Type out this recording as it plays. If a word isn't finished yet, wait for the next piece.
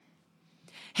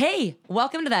Hey,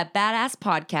 welcome to That Badass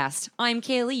Podcast. I'm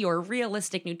Kaylee, your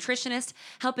realistic nutritionist,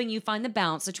 helping you find the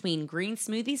balance between green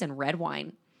smoothies and red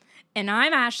wine. And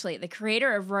I'm Ashley, the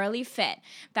creator of Royally Fit,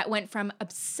 that went from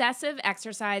obsessive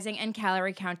exercising and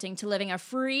calorie counting to living a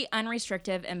free,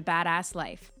 unrestricted, and badass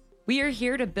life. We are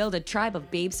here to build a tribe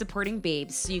of babes supporting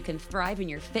babes so you can thrive in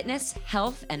your fitness,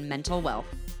 health, and mental wealth.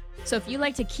 So if you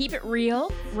like to keep it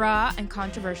real, raw, and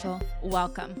controversial,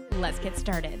 welcome. Let's get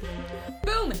started.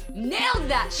 Boom! Nailed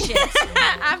that shit!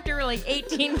 After like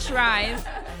 18 tries.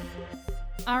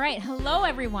 All right, hello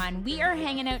everyone. We are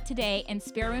hanging out today in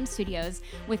Spare Room Studios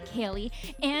with Kaylee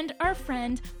and our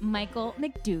friend Michael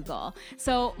McDougall.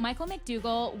 So Michael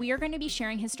McDougall, we are going to be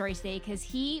sharing his story today because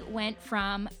he went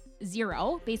from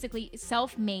zero, basically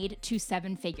self-made, to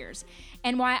seven figures.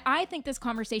 And why I think this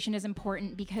conversation is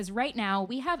important, because right now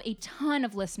we have a ton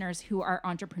of listeners who are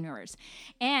entrepreneurs.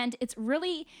 And it's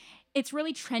really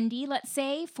trendy, let's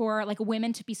say, for like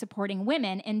women to be supporting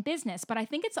women in business. But I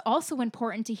think it's also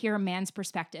important to hear a man's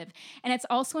perspective. And it's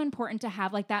also important to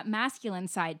have like that masculine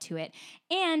side to it.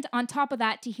 And on top of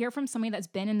that, to hear from somebody that's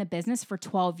been in the business for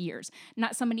 12 years,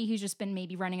 not somebody who's just been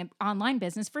maybe running an online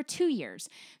business for 2 years.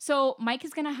 So Mike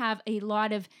is going to have a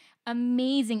lot of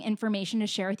amazing information to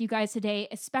share with you guys today,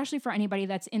 especially for anybody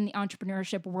that's in the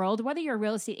entrepreneurship world, whether you're a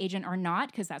real estate agent or not,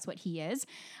 because that's what he is.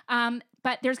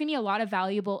 But there's going to be a lot of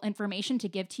valuable information to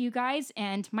give to you guys.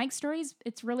 And Mike's stories,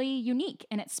 it's really unique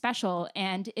and it's special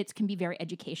and it can be very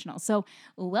educational. So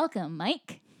welcome,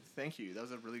 Mike. Thank you. That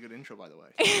was a really good intro, by the way.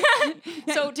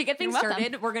 So to get things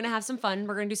started, we're going to have some fun.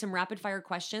 We're going to do some rapid fire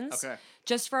questions. Okay.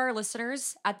 Just for our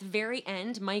listeners, at the very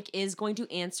end, Mike is going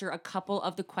to answer a couple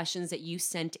of the questions that you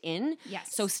sent in.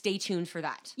 Yes. So stay tuned for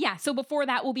that. Yeah. So before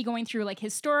that, we'll be going through like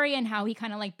his story and how he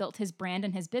kind of like built his brand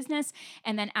and his business.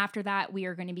 And then after that, we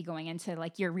are going to be going into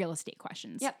like your real estate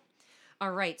questions. Yep.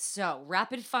 All right. So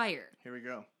rapid fire. Here we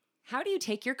go. How do you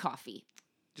take your coffee?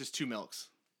 Just 2 milks.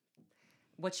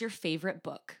 What's your favorite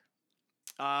book?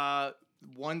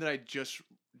 One that I just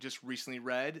recently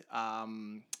read,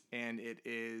 and it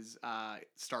is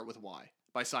Start With Why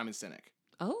by Simon Sinek.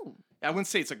 Oh. I wouldn't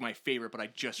say it's like my favorite, but I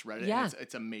just read it. Yeah. And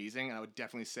it's amazing, and I would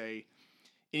definitely say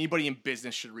anybody in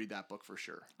business should read that book for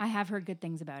sure. I have heard good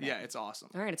things about it. Yeah, it's awesome.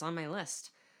 All right. It's on my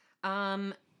list.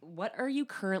 What are you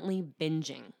currently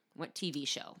binging? What TV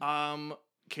show?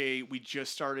 Okay, we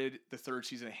just started the 3rd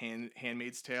season of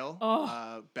Handmaid's Tale.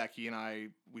 Oh. Becky and I,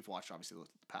 we've watched obviously the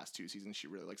past 2 seasons. She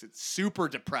really likes it. Super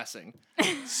depressing.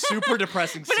 Super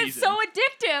depressing but season. It's so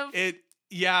addictive.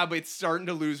 Yeah, but it's starting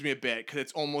to lose me a bit because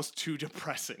it's almost too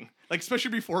depressing. Like,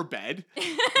 especially before bed.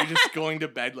 You're just going to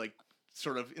bed, like,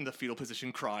 sort of in the fetal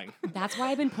position crying. That's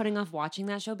why I've been putting off watching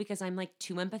that show, because I'm, like,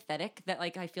 too empathetic that,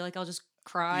 like, I feel like I'll just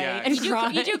cry and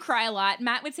cry. You do cry a lot.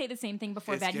 Matt would say the same thing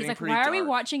before bed. He's like, pretty why are we dark.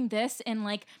 watching this and,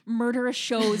 like, murderous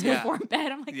shows before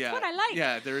bed? I'm like, that's what I like.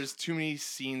 Yeah, there's too many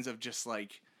scenes of just,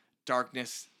 like,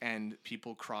 darkness and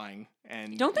people crying.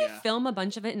 And don't they film a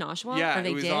bunch of it in Oshawa? Yeah, or they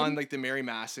it was did? on like the Mary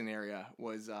Masson area,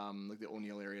 was like the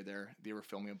O'Neill area there. They were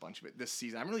filming a bunch of it this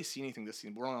season. I haven't really seen anything this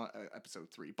season. We're on episode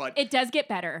 3, but it does get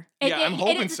better. I'm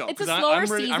hoping so. It's a slower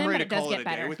season, I'm ready but to it does call get it a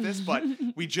better. day with this. But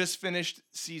we just finished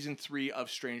season 3 of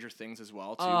Stranger Things as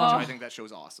well, too, which I think that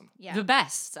show's awesome. Yeah. The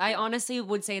best. I honestly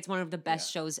would say it's one of the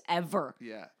best shows ever.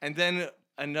 Yeah, and then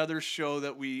another show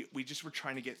that we just were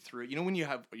trying to get through. You know when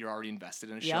you're already invested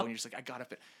in a show and you're just like, I gotta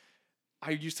fit. I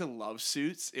used to love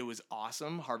Suits. It was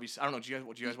awesome. Harvey, I don't know. Do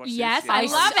you guys watch Suits? Yes, I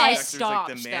love it. I Dexter's stopped,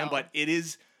 like the man, though. but it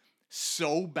is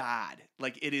so bad.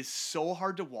 Like, it is so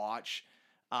hard to watch.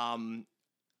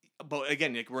 But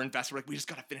again, like, we're invested. We're like, we just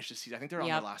gotta finish this season. I think they're on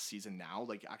their last season now,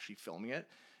 like actually filming it.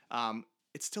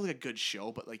 It's still like a good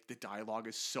show, but like the dialogue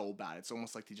is so bad. It's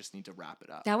almost like they just need to wrap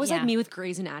it up. That was like me with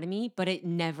Grey's Anatomy, but it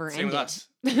never Same ended.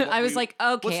 with us. I was like,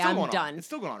 okay, I'm done. It's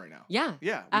still going on right now. Yeah.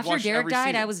 Yeah. After Derek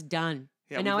died, I was done.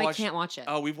 Yeah, and now I can't watch it.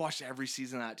 Oh, we've watched every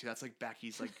season of that too. That's like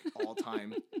Becky's like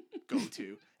all-time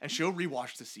go-to. And she'll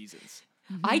rewatch the seasons.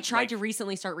 I tried to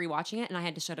recently start rewatching it, and I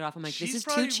had to shut it off. I'm like, this is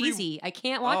too cheesy. I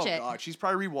can't watch it. Oh, God. She's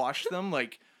probably rewatched them,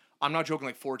 like, I'm not joking,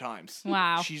 like 4 times.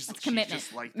 Wow. She's commitment.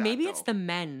 just like that, Maybe though. it's the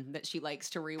men that she likes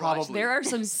to rewatch. Probably. There are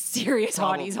some serious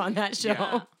hotties on that show.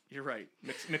 Yeah, you're right.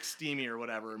 Mix steamy or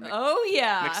whatever. Oh,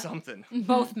 yeah. Mix something.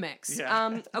 Both mix.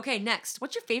 Yeah. Okay, next.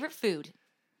 What's your favorite food?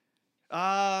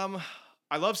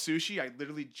 I love sushi. I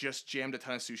literally just jammed a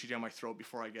ton of sushi down my throat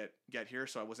before I get here,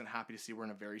 so I wasn't happy to see we're in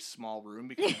a very small room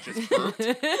because it just burped.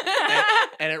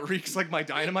 and it reeks like my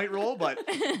dynamite roll. But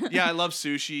yeah, I love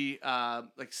sushi.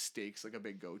 Like steaks, like a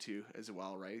big go-to as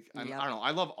well, right? I don't know.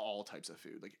 I love all types of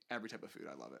food. Like every type of food,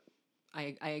 I love it.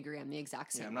 I agree. I'm the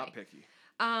exact same I'm way. not picky.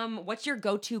 What's your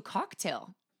go-to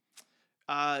cocktail?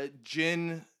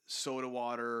 Gin, soda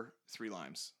water, 3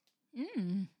 limes.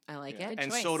 I like Yeah. it.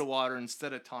 And choice. soda water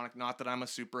instead of tonic. Not that I'm a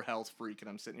super health freak and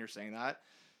I'm sitting here saying that.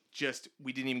 Just,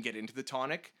 we didn't even get into the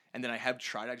tonic. And then I have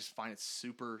tried. I just find it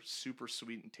super, super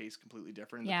sweet and tastes completely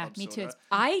different. Yeah, Club me soda. too.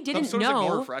 I Club didn't soda's like more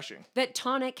know refreshing. that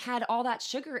tonic had all that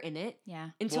sugar in it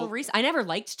Yeah. until Well- recently. I never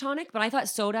liked tonic, but I thought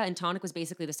soda and tonic was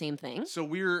basically the same thing. So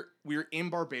we were in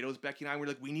Barbados, Becky and I. We were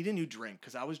like, we need a new drink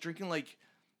because I was drinking like,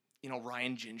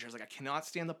 Ryan Ginger. I was like, I cannot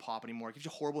stand the pop anymore. It gives you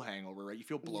a horrible hangover, right? You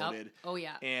feel bloated. Yep. Oh,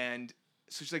 yeah. And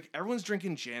so she's like, everyone's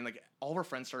drinking gin. Like all of our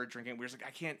friends started drinking. We were just like,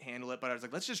 I can't handle it. But I was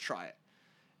like, let's just try it.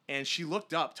 And she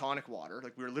looked up tonic water.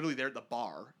 Like we were literally there at the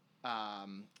bar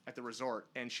at the resort.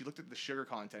 And she looked at the sugar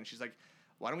content. She's like,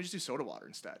 why don't we just do soda water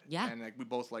instead? Yeah. And like we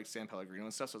both like San Pellegrino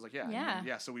and stuff. So I was like, yeah. Yeah. And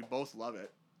then, so we both love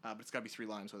it. But it's got to be 3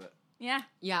 limes with it. Yeah.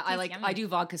 Yeah, Tastes yummy. I do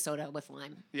vodka soda with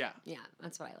lime. Yeah. Yeah,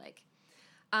 that's what I like.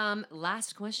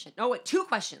 Last question. Oh, wait, 2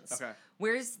 questions. Okay.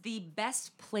 Where's the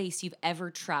best place you've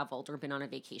ever traveled or been on a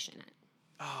vacation at?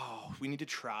 Oh, we need to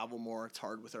travel more. It's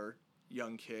hard with our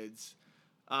young kids.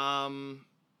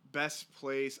 Best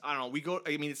place, I don't know.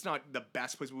 It's not the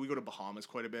best place, but we go to Bahamas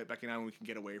quite a bit. Becky and I, when we can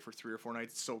get away for 3 or 4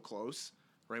 nights. It's so close,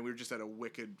 right? We were just at a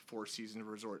wicked 4-season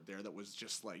resort there that was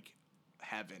just like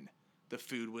heaven. The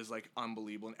food was like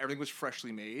unbelievable, and everything was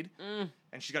freshly made.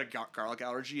 And she's got a garlic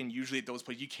allergy, and usually at those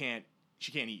places she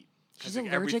can't eat. She's Like,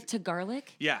 allergic to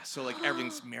garlic? Yeah, so like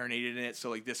everything's marinated in it. So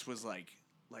like this was like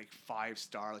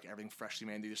 5-star, like everything freshly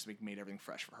made. They just made everything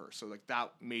fresh for her. So like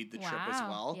that made the trip as Wow,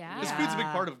 well. yeah. This food's a big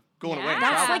part of going away. And Yeah.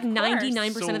 That's traveling. like of course.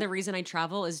 99% So- of the reason I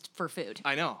travel is for food.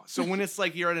 I know. So when it's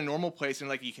like you're at a normal place and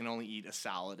like you can only eat a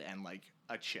salad and like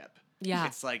a chip. Yeah.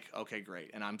 It's like, okay,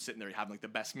 great. And I'm sitting there having like the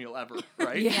best meal ever,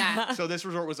 right? Yeah. So this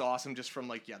resort was awesome just from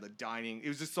like, the dining. It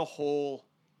was just the whole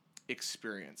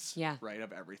experience. Yeah. Right,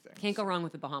 of everything. Can't go wrong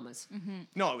with the Bahamas.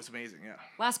 No, it was amazing, yeah.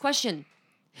 Last question.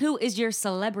 Who is your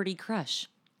celebrity crush?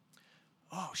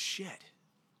 Oh, shit.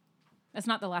 That's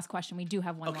not the last question. We do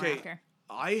have one more Okay. after.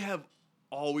 I have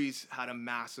always had a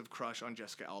massive crush on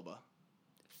Jessica Alba.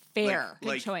 Fair.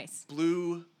 Good choice.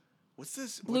 Blue, what's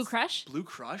this? Blue Crush? Blue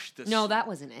Crush? No, that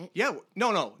wasn't it. Yeah,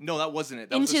 no, that wasn't it.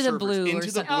 That was Into the Surfers. blue. or Into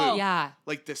the something. blue. Oh. Yeah.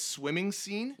 Like the swimming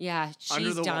scene. Yeah. Under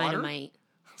She's the water? dynamite.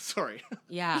 Sorry.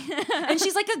 Yeah. And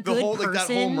she's like a The good whole person. like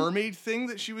that whole mermaid thing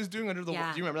that she was doing under the water.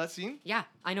 Yeah. Do you remember that scene? Yeah.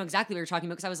 I know exactly what you're talking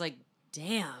about because I was like,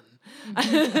 damn.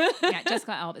 Yeah,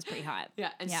 Jessica Alba's pretty hot.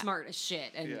 Yeah. And Yeah. smart as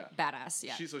shit and Yeah. badass.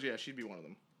 Yeah. She'd be one of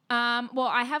them. Well,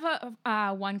 I have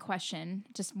a one question,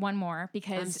 just one more,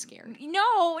 because I'm scared.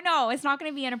 No, it's not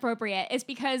going to be inappropriate. It's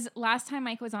because last time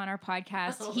Mike was on our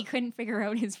podcast, he couldn't figure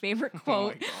out his favorite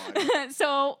quote. Oh my God.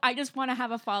 So I just want to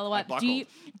have a follow up. I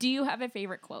Do you have a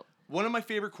favorite quote? One of my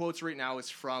favorite quotes right now is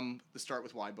from the Start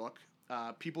With Why book.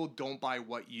 People don't buy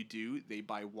what you do, they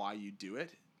buy why you do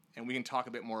it. And we can talk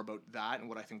a bit more about that and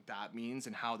what I think that means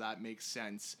and how that makes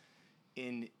sense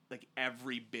in like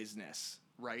every business,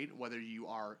 right? Whether you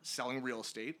are selling real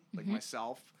estate, like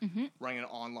myself, running an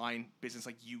online business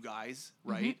like you guys,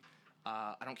 right?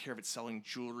 I don't care if it's selling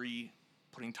jewelry,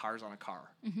 putting tires on a car.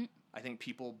 I think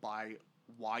people buy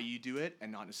why you do it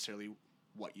and not necessarily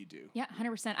what you do. Yeah,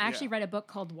 100%. I actually read a book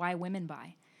called Why Women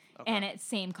Buy, and it's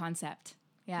same concept.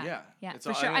 Yeah, It's for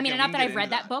all- sure. and I mean, again, not we that can I've get read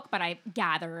into that book, but I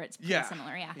gather it's pretty Yeah.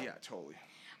 similar. Yeah. Yeah, totally.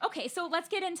 Okay, so let's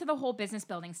get into the whole business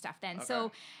building stuff then. So,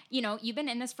 Okay. you've been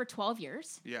in this for 12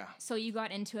 years. Yeah. So you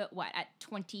got into it, what, at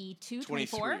 22,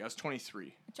 23. 24? I was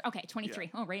 23. Okay, 23.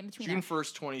 Oh, right in between June there.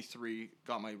 1st, 23,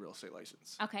 got my real estate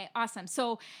license. Okay, awesome.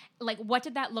 So, like, what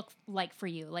did that look like for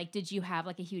you? Like, did you have,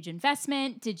 like, a huge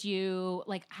investment?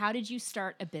 How did you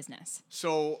start a business?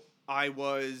 So I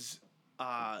was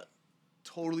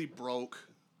totally broke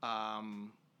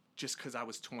just because I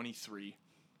was 23,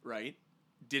 right?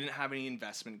 Didn't have any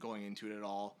investment going into it at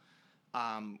all.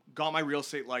 Got my real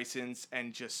estate license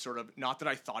and just sort of, not that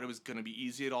I thought it was going to be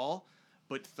easy at all,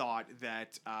 but thought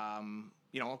that,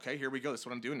 okay, here we go. This is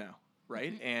what I'm doing now,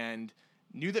 right? And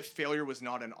knew that failure was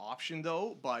not an option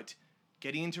though, but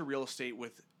getting into real estate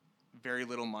with very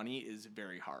little money is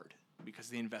very hard because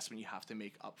of the investment you have to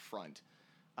make up front.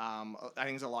 I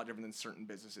think it's a lot different than certain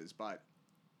businesses, but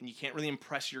you can't really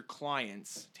impress your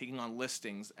clients taking on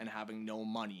listings and having no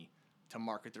money to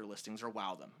market their listings or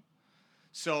wow them.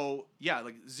 So yeah,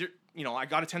 I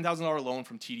got a $10,000 loan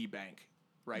from TD Bank,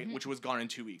 right? Which was gone in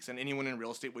 2 weeks. And anyone in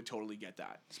real estate would totally get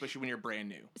that, especially when you're brand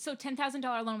new. So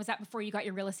 $10,000 loan, was that before you got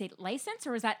your real estate license,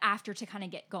 or was that after to kind of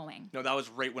get going? No, that was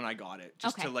right when I got it,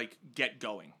 just Okay. to get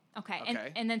going. Okay.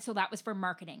 Okay. And then so that was for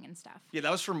marketing and stuff. Yeah,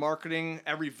 that was for marketing.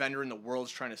 Every vendor in the world's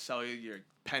trying to sell you your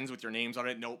pens with your names on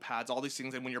it, notepads, all these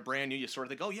things. And when you're brand new, you sort of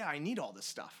think, oh yeah, I need all this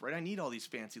stuff, right? I need all these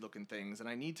fancy looking things, and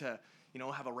I need to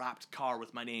have a wrapped car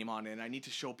with my name on it. And I need to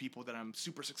show people that I'm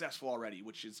super successful already,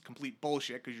 which is complete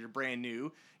bullshit because you're brand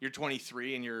new. You're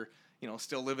 23 and you're,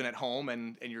 still living at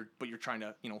home but you're trying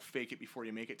to, fake it before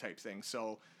you make it type thing.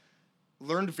 So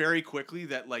learned very quickly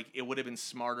that like it would have been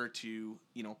smarter to,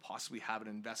 possibly have an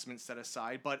investment set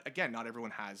aside. But again, not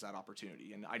everyone has that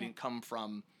opportunity. And I didn't come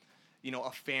from,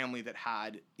 a family that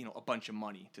had, a bunch of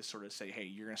money to sort of say, hey,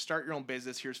 you're going to start your own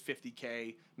business. Here's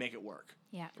 $50K, make it work.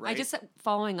 Yeah. Right? I just,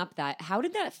 following up that, how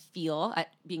did that feel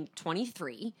at being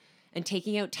 23 and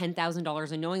taking out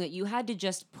 $10,000 and knowing that you had to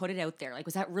just put it out there? Like,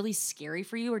 was that really scary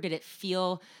for you, or did it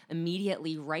feel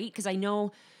immediately right? Because I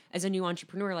know as a new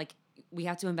entrepreneur, like, we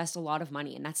have to invest a lot of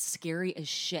money, and that's scary as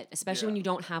shit, especially when you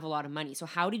don't have a lot of money. So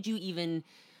how did you even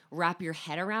wrap your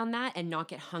head around that and not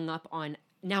get hung up on,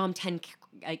 now I'm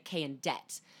 10K in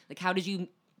debt? Like, how did you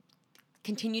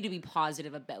continue to be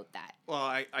positive about that? Well,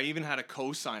 I even had a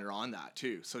co-signer on that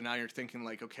too. So now you're thinking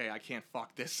like, okay, I can't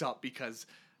fuck this up because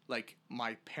like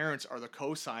my parents are the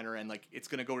co-signer and like it's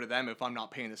going to go to them if I'm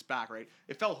not paying this back, right?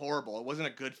 It felt horrible. It wasn't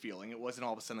a good feeling. It wasn't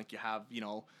all of a sudden like you have,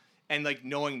 and like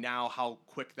knowing now how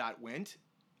quick that went.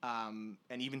 And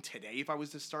even today, if I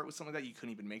was to start with something like that, you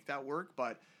couldn't even make that work.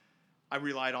 But I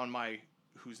relied on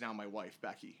who's now my wife,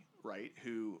 Becky, right?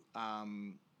 Who,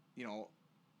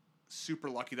 super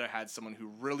lucky that I had someone who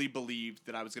really believed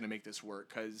that I was going to make this work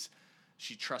because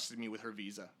she trusted me with her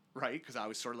visa, right? Because I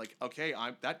was sort of like, okay,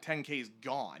 that 10K is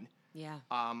gone. Yeah.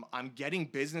 I'm getting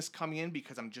business coming in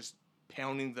because I'm just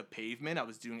pounding the pavement. I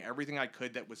was doing everything I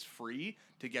could that was free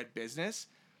to get business.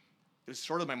 It was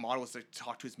sort of my model was to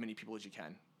talk to as many people as you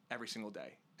can every single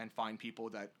day and find people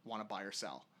that want to buy or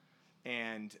sell.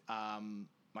 And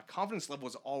my confidence level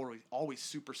was always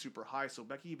super, super high. So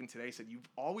Becky even today said, you've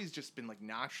always just been like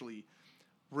naturally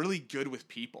really good with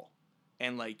people.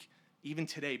 And like even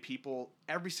today, people,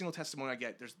 every single testimony I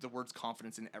get, there's the words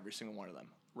confidence in every single one of them,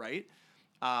 right?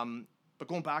 But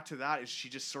going back to that is she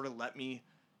just sort of let me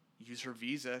use her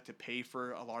visa to pay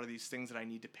for a lot of these things that I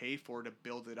need to pay for to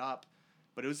build it up.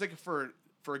 But it was like for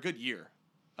a good year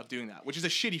of doing that, which is a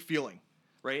shitty feeling,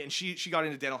 right? And she got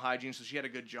into dental hygiene, so she had a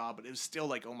good job, but it was still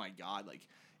like, oh my God, like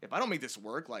if I don't make this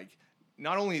work, like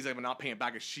not only is I not paying it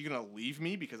back, is she gonna leave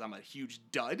me because I'm a huge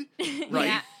dud, right?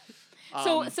 Yeah.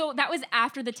 So that was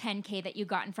after the 10K that you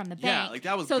gotten from the bank. Yeah, like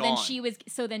that was so gone.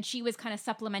 then she was kind of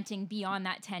supplementing beyond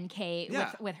that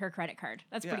 10K with her credit card.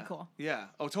 That's pretty cool. Yeah.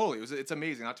 Oh, totally. It's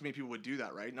amazing. Not too many people would do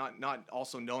that, right? Not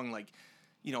also knowing like,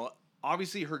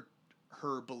 obviously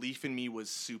her belief in me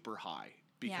was super high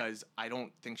because I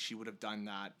don't think she would have done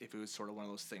that if it was sort of one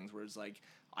of those things where it's like,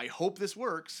 I hope this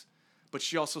works, but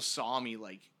she also saw me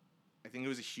like, I think it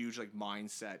was a huge like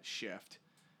mindset shift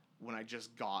when I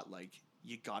just got like,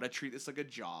 you gotta treat this like a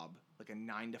job, like a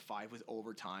 9 to 5 with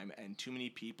overtime, and too many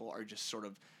people are just sort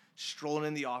of strolling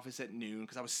in the office at noon,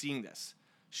 because I was seeing this,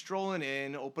 strolling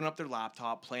in, open up their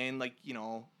laptop, playing like,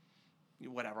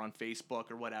 whatever on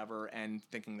Facebook or whatever, and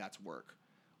thinking that's work.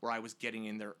 Where I was getting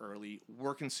in there early,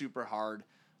 working super hard,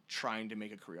 trying to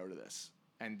make a career out of this,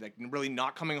 and like really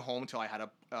not coming home until I had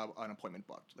an appointment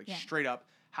booked, like straight up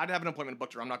had to have an appointment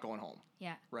booked or I'm not going home.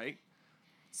 Yeah. Right.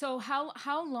 So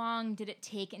how long did it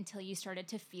take until you started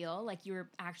to feel like you were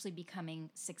actually becoming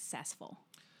successful?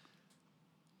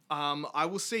 I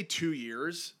will say 2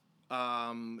 years,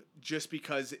 just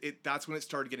because that's when it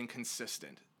started getting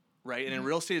consistent, right? And in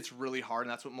real estate, it's really hard,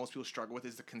 and that's what most people struggle with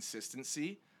is the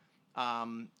consistency,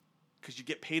 because you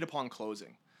get paid upon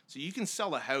closing. So you can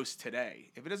sell a house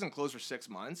today. If it doesn't close for 6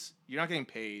 months, you're not getting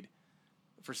paid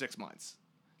for 6 months.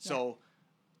 So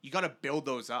you got to build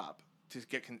those up to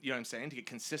get, you know what I'm saying, to get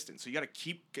consistent. So you got to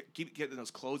keep getting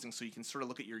those closings so you can sort of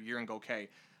look at your year and go, okay,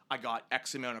 I got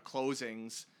X amount of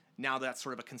closings. Now that's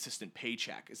sort of a consistent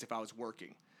paycheck as if I was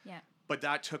working. Yeah. But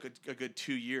that took a good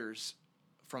 2 years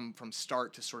from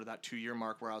start to sort of that 2 year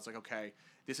mark where I was like, okay,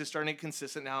 this is starting to get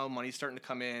consistent now. Money's starting to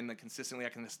come in, and consistently I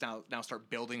can now start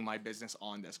building my business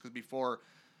on this. Because before,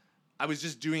 I was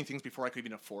just doing things before I could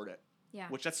even afford it. Yeah.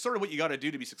 Which that's sort of what you got to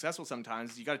do to be successful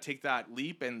sometimes. You got to take that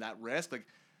leap and that risk. Like,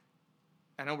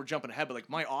 I know we're jumping ahead, but like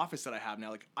my office that I have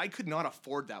now, like I could not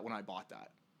afford that when I bought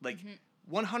that. Like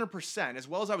 100%, as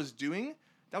well as I was doing,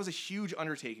 that was a huge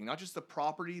undertaking. Not just the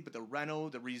property, but the reno,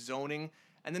 the rezoning.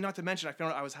 And then not to mention, I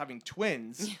found out I was having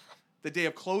twins the day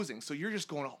of closing. So you're just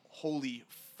going, holy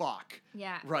fuck.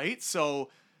 Yeah. Right? So,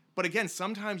 but again,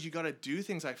 sometimes you got to do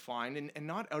things I find, and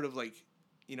not out of like,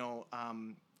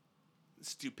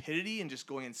 stupidity and just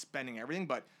going and spending everything,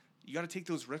 but you got to take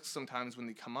those risks sometimes when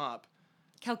they come up.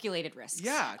 Calculated risks.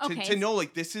 Yeah. To know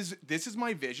like, this is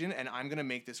my vision and I'm going to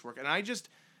make this work. And I just,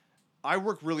 I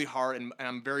work really hard and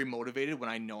I'm very motivated when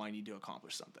I know I need to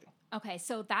accomplish something. Okay,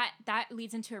 so that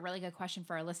leads into a really good question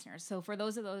for our listeners. So for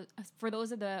those of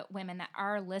the women that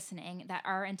are listening that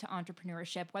are into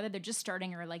entrepreneurship, whether they're just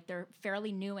starting or like they're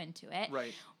fairly new into it,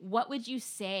 Right. what would you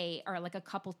say are like a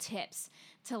couple tips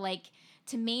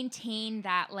to maintain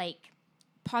that like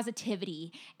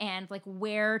positivity and like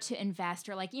where to invest,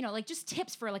 or like, like just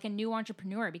tips for like a new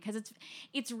entrepreneur? Because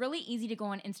it's really easy to go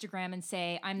on Instagram and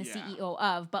say I'm the CEO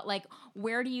of, but like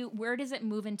where does it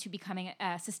move into becoming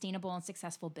a sustainable and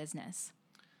successful business?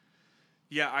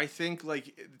 Yeah, I think like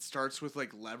it starts with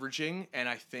like leveraging, and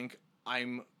I think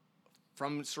I'm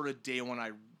from sort of day one,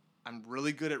 I'm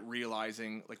really good at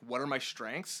realizing like what are my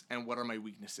strengths and what are my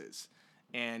weaknesses.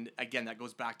 And again, that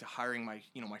goes back to hiring my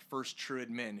first true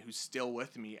admin who's still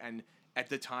with me. And at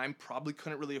the time, probably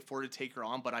couldn't really afford to take her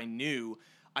on, but I knew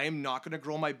I am not going to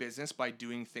grow my business by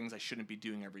doing things I shouldn't be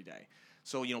doing every day.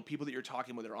 So, people that you're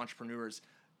talking with that are entrepreneurs,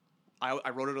 I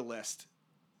wrote out a list,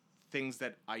 things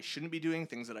that I shouldn't be doing,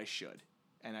 things that I should.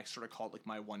 And I sort of call it like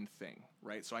my one thing,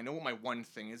 right? So I know what my one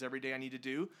thing is every day I need to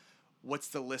do. What's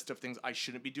the list of things I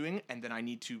shouldn't be doing? And then I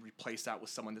need to replace that with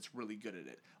someone that's really good at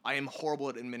it. I am horrible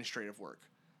at administrative work,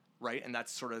 right? And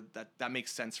that's sort of, that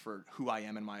makes sense for who I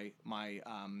am and my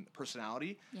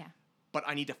personality. Yeah. But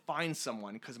I need to find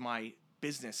someone because my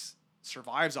business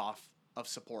survives off of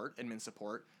support, admin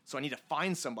support. So I need to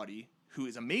find somebody who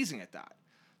is amazing at that.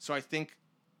 So I think,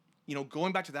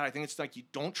 going back to that, I think it's like you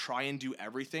don't try and do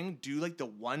everything. Do like the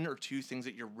one or two things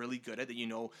that you're really good at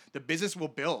that the business will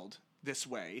build this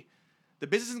way. The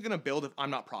business isn't going to build if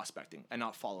I'm not prospecting and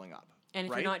not following up. And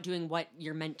if right? you're not doing what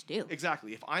you're meant to do.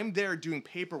 Exactly. If I'm there doing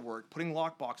paperwork, putting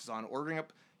lock boxes on, ordering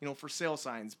up, for sale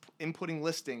signs, inputting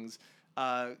listings,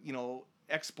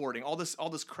 exporting all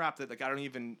this crap that like I don't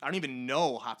even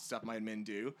know half the stuff my admin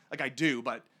do. Like I do,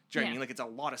 but do you know what I mean? Like it's a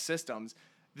lot of systems.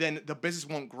 Then the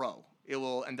business won't grow. It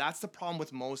will, and that's the problem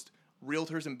with most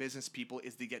realtors and business people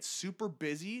is they get super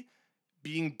busy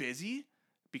being busy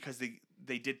because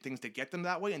they did things to get them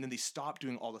that way, and then they stop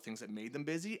doing all the things that made them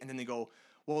busy, and then they go,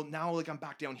 well, now like I'm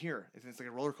back down here. It's like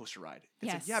a roller coaster ride.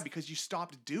 It's like, yeah, because you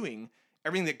stopped doing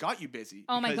everything that got you busy.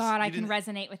 Oh my God, I can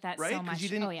resonate with that so much. You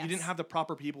didn't have the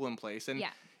proper people in place, and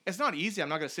it's not easy. I'm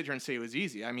not going to sit here and say it was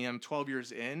easy. I mean, I'm 12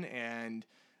 years in, and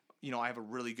I have a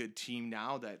really good team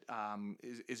now that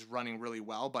is running really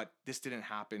well, but this didn't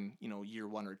happen, year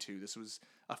one or two. This was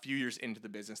a few years into the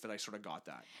business that I sort of got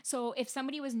that. So if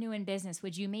somebody was new in business,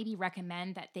 would you maybe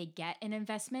recommend that they get an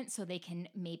investment so they can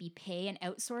maybe pay and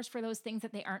outsource for those things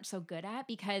that they aren't so good at?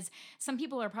 Because some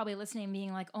people are probably listening and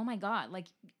being like, oh my God, like,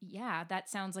 yeah, that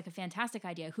sounds like a fantastic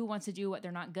idea. Who wants to do what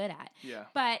they're not good at? Yeah.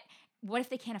 But what if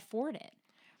they can't afford it?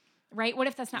 Right? What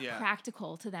if that's not Yeah.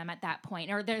 practical to them at that point?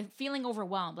 Or they're feeling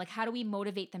overwhelmed? Like, how do we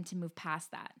motivate them to move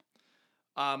past that?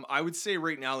 I would say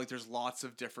right now, like there's lots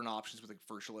of different options with like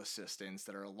virtual assistants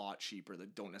that are a lot cheaper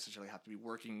that don't necessarily have to be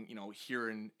working, here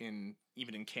in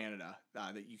even in Canada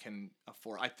that you can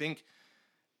afford. I think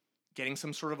getting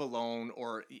some sort of a loan,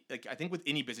 or like I think with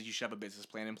any business you should have a business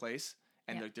plan in place,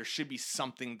 and like there should be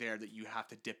something there that you have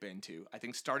to dip into. I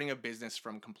think starting a business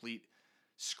from complete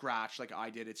scratch like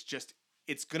I did,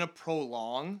 it's going to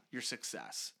prolong your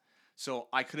success. So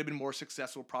I could have been more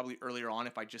successful probably earlier on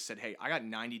if I just said, hey, I got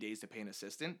 90 days to pay an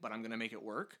assistant, but I'm going to make it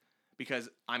work because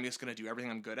I'm just going to do everything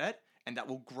I'm good at, and that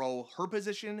will grow her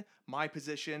position, my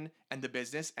position, and the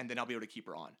business, and then I'll be able to keep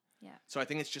her on. Yeah. So I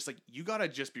think it's just like you got to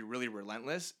just be really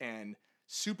relentless and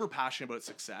super passionate about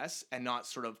success, and not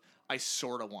sort of, I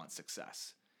sort of want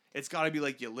success. It's got to be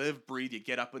like you live, breathe, you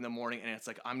get up in the morning, and it's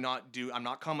like I'm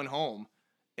not coming home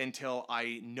until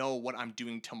I know what I'm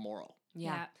doing tomorrow.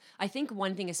 Yeah. I think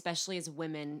one thing, especially as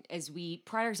women, is we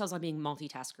pride ourselves on being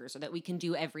multitaskers, so that we can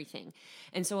do everything.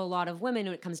 And so a lot of women,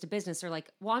 when it comes to business, are like,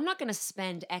 well, I'm not going to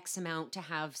spend X amount to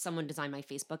have someone design my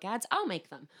Facebook ads. I'll make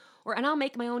them. And I'll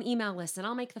make my own email list, and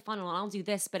I'll make the funnel, and I'll do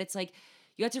this. But it's like,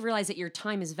 you have to realize that your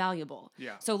time is valuable.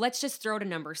 Yeah. So let's just throw out a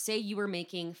number. Say you were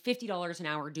making $50 an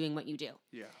hour doing what you do.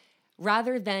 Yeah.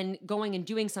 Rather than going and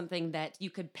doing something that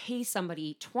you could pay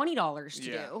somebody $20 to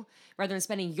do, rather than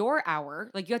spending your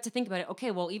hour, like you have to think about it. Okay,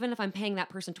 well, even if I'm paying that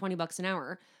person $20 an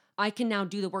hour, I can now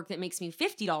do the work that makes me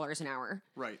 $50 an hour.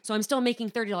 Right. So I'm still making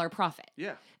 $30 profit.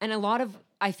 Yeah. And a lot of,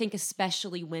 I think,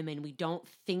 especially women, we don't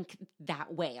think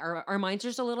that way. Our minds are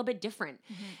just a little bit different.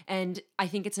 Mm-hmm. And I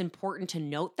think it's important to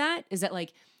note that, is that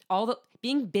like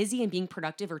being busy and being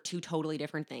productive are two totally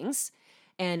different things.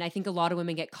 And I think a lot of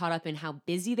women get caught up in how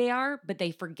busy they are, but they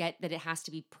forget that it has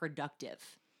to be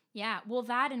productive. Yeah, well,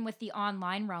 that and with the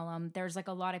online realm, there's like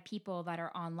a lot of people that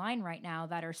are online right now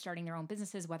that are starting their own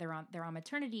businesses, whether they're on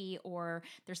maternity or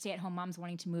they're stay-at-home moms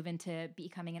wanting to move into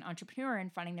becoming an entrepreneur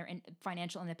and finding their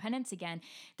financial independence again.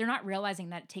 They're not realizing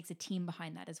that it takes a team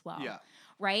behind that as well. Yeah.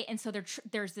 Right. And so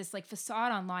there's this like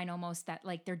facade online almost that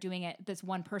like they're doing it, this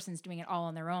one person's doing it all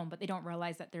on their own, but they don't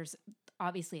realize that there's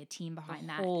obviously a team behind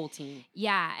that. Whole team.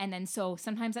 Yeah. And then so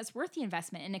sometimes that's worth the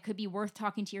investment, and it could be worth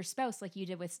talking to your spouse like you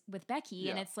did with Becky.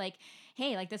 Yeah. And it's like,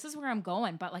 hey, like this is where I'm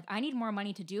going, but like I need more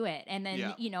money to do it. And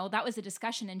then, that was a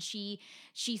discussion, and she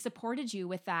supported you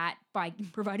with that by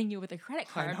providing you with a credit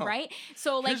card, right?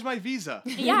 So like, here's my Visa.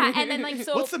 Yeah. And then like,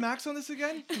 so what's the max on this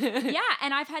again? Yeah.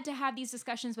 And I've had to have these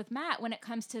discussions with Matt when it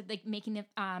comes to like making the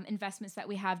investments that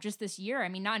we have just this year. I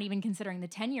mean, not even considering the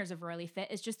 10 years of Really Fit,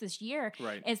 it's just this year.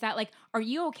 Right. Is that like, are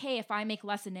you okay if I make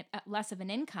less of an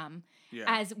income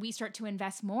as we start to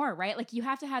invest more, right? Like you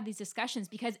have to have these discussions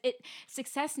because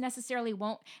success necessarily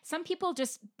won't, some people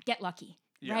just get lucky.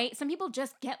 Yeah. Right? Some people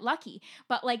just get lucky.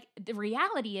 But like the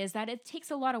reality is that it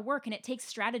takes a lot of work and it takes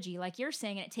strategy, like you're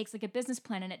saying, and it takes like a business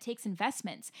plan and it takes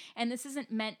investments. And this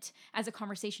isn't meant as a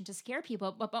conversation to scare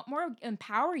people, but more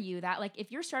empower you that like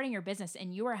if you're starting your business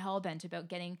and you are hell-bent about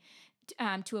getting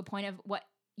to a point of what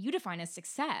you define as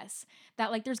success, that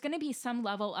like there's going to be some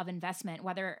level of investment,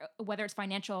 whether it's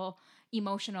financial,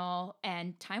 emotional,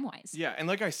 and time-wise. Yeah, and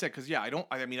like I said, because I don't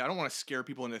want to scare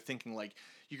people into thinking like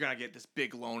you're gonna get this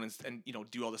big loan and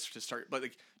do all this to start, but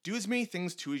like do as many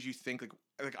things too as you think.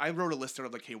 Like I wrote a list out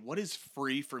of like, hey, what is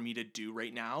free for me to do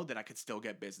right now that I could still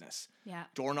get business? Yeah,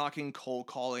 door knocking, cold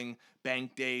calling,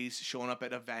 bank days, showing up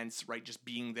at events, right? Just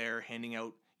being there, handing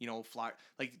out fly,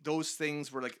 like those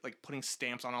things were like putting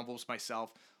stamps on envelopes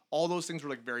myself. All those things were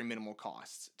like very minimal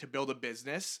costs to build a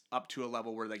business up to a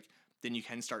level where like then you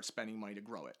can start spending money to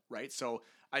grow it, right? So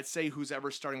I'd say who's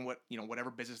ever starting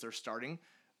whatever business they're starting,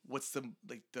 what's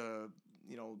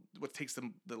what takes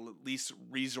them the least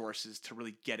resources to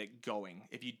really get it going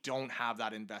if you don't have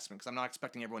that investment? Because I'm not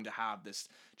expecting everyone to have this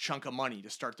chunk of money to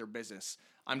start their business.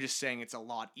 I'm just saying it's a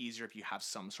lot easier if you have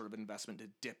some sort of investment to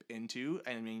dip into.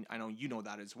 And I mean, I know you know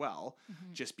that as well,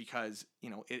 just because,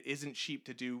 it isn't cheap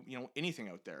to do, anything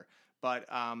out there. But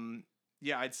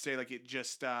I'd say like it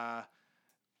just,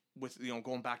 with,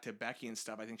 going back to Becky and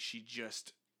stuff, I think she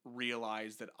just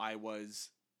realized that I was,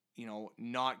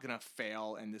 not gonna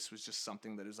fail, and this was just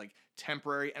something that is like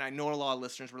temporary. And I know a lot of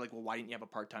listeners were like, well, why didn't you have a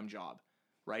part-time job?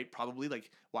 Right? Probably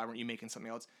like, why weren't you making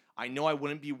something else? I know I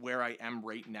wouldn't be where I am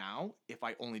right now if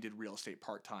I only did real estate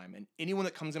part-time. And anyone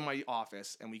that comes in my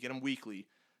office and we get them weekly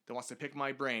that wants to pick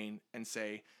my brain and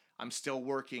say, I'm still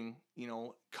working,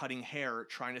 cutting hair,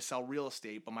 trying to sell real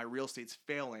estate, but my real estate's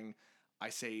failing, I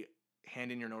say,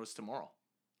 hand in your notice tomorrow.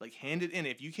 Like, hand it in.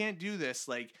 If you can't do this,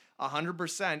 like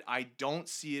 100%, I don't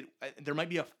see it. There might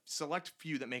be a select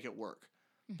few that make it work,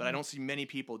 but I don't see many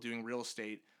people doing real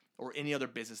estate or any other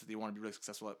business that they want to be really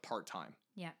successful at part-time.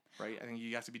 Yeah. Right? I think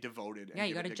you have to be devoted. Yeah,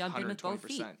 you got to jump in with both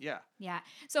feet. Yeah. Yeah.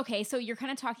 So you're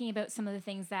kind of talking about some of the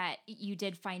things that you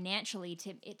did financially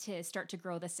to start to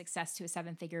grow the success to a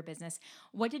 7-figure business.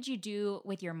 What did you do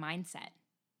with your mindset?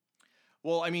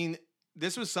 Well, I mean,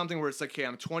 this was something where it's like, okay,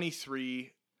 I'm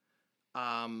 23,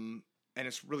 and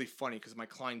it's really funny because my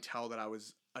clientele that I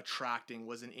was attracting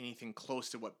wasn't anything close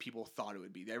to what people thought it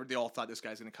would be. They all thought this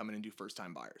guy's going to come in and do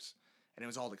first-time buyers. And it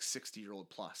was all like 60-year-old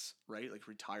plus, right? Like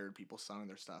retired people selling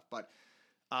their stuff. But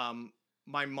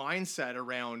my mindset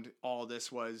around all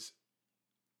this was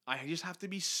I just have to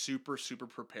be super, super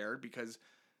prepared because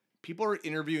people are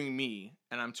interviewing me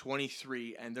and I'm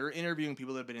 23 and they're interviewing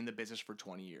people that have been in the business for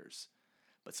 20 years.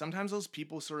 But sometimes those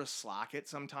people sort of slack it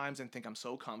sometimes and think I'm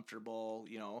so comfortable,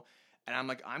 and I'm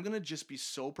like, I'm going to just be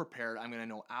so prepared. I'm going to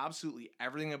know absolutely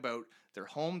everything about their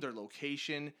home, their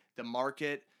location, the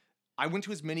market. I went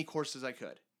to as many courses as I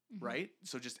could, right?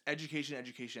 So just education.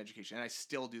 And I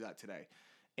still do that today.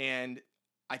 And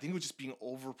I think it was just being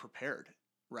over prepared,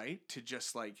 right? To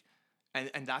just like,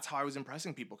 and that's how I was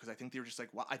impressing people because I think they were just like,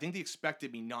 well, I think they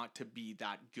expected me not to be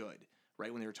that good,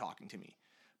 right? When they were talking to me.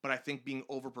 But I think being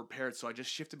over prepared. So I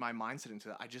just shifted my mindset into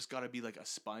that. I just got to be like a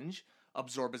sponge,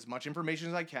 absorb as much information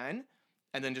as I can,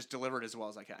 and then just deliver it as well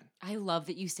as I can. I love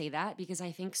that you say that because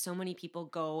I think so many people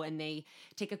go and they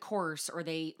take a course or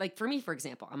they, like for me, for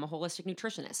example, I'm a holistic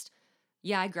nutritionist.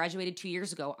 Yeah, I graduated 2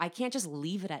 years ago. I can't just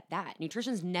leave it at that.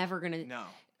 Nutrition's never going to,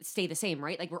 stay the same,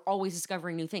 right? Like we're always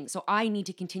discovering new things. So I need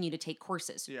to continue to take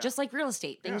courses. Yeah. Just like real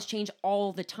estate, things change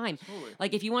all the time. Totally.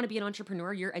 Like if you want to be an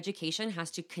entrepreneur, your education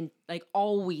has to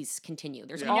always continue.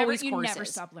 There's Yeah. always you courses. never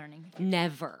stop learning.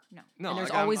 Never. No. And there's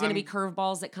like, always going to I'm- be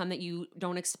curveballs that come that you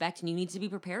don't expect, and you need to be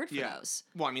prepared for those.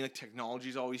 Well, I mean, like technology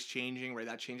is always changing, right?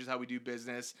 That changes how we do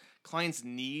business. Clients'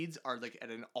 needs are like at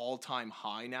an all-time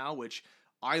high now, which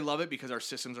I love it because our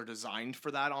systems are designed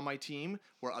for that on my team,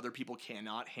 where other people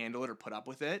cannot handle it or put up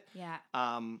with it. Yeah.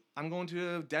 I'm going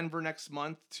to Denver next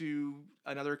month to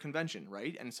another convention,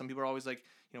 right? And some people are always like,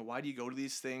 why do you go to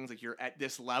these things? Like you're at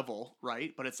this level,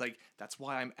 right? But it's like, that's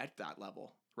why I'm at that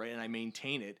level, right? And I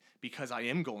maintain it because I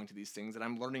am going to these things and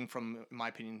I'm learning from, in my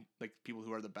opinion, like people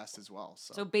who are the best as well.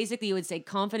 So basically you would say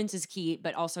confidence is key,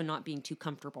 but also not being too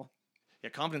comfortable. Yeah,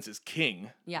 confidence is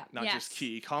king. Yeah. Not just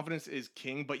key. Confidence is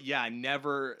king, but yeah,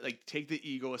 never like take the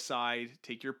ego aside,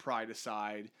 take your pride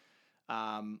aside.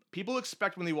 People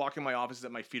expect when they walk in my office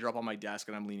that my feet are up on my desk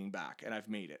and I'm leaning back and I've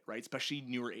made it, right? Especially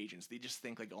newer agents. They just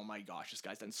think like, oh my gosh, this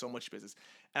guy's done so much business.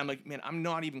 And I'm like, man, I'm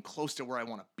not even close to where I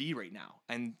want to be right now.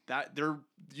 And that they're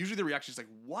usually the reaction is like,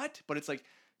 what? But it's like,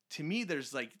 to me,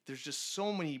 there's just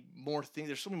so many more things.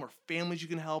 There's so many more families you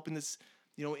can help in this,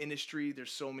 industry.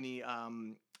 There's so many,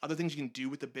 other things you can do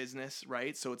with the business,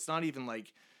 right? So it's not even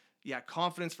like,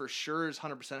 confidence for sure is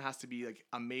 100% has to be like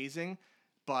amazing,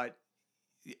 but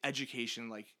education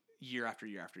like year after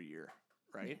year after year,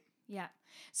 right? Yeah.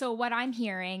 So what I'm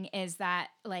hearing is that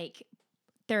like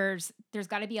there's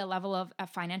got to be a level of a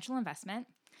financial investment.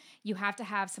 You have to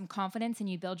have some confidence, and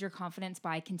you build your confidence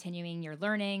by continuing your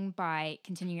learning, by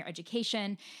continuing your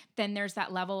education. Then there's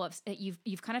that level of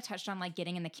you've kind of touched on like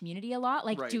getting in the community a lot,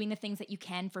 like doing the things that you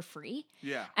can for free.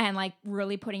 Yeah. And like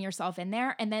really putting yourself in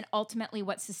there. And then ultimately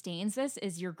what sustains this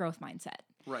is your growth mindset.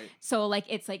 Right. So like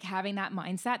it's like having that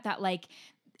mindset that like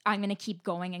I'm going to keep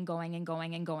going and going and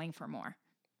going and going for more.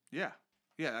 Yeah.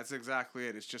 Yeah, that's exactly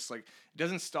it. It's just like it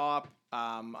doesn't stop.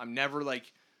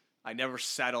 I never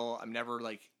settle. I'm never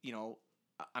like,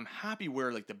 I'm happy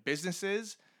where like the business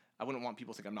is. I wouldn't want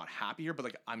people to think I'm not happy here, but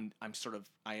like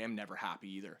I am never happy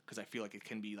either, because I feel like it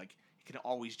can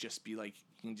always just be like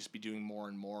you can just be doing more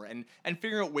and more and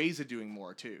figuring out ways of doing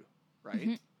more too, right?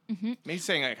 Mm-hmm. Mm-hmm. Maybe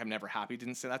saying like I'm never happy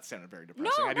didn't say that sounded very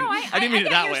depressing. No, I didn't mean it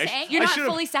that way. You're I not should've-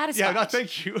 fully satisfied. Yeah, no,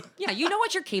 thank you. Yeah, you know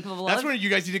what you're capable That's of. when you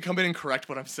guys need to come in and correct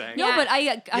what I'm saying. No, but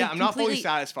I'm not fully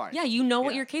satisfied. Yeah, you know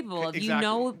what Yeah. you're capable of. Exactly. You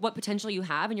know what potential you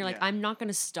have, and you're like, Yeah. I'm not going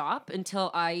to stop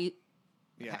until I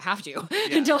Yeah. have to,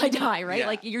 until I die, right? Yeah.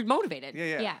 Like you're motivated.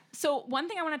 Yeah. So one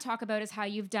thing I want to talk about is how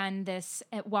you've done this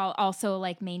while also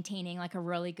like maintaining like a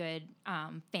really good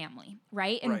family,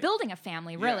 right? And Right. building a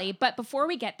family, really. Yeah. But before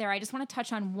we get there, I just want to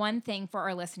touch on one thing for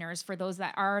our listeners, for those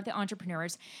that are the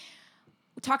entrepreneurs.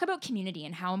 Talk about community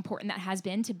and how important that has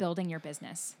been to building your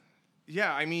business.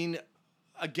 Yeah, I mean,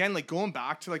 again, like going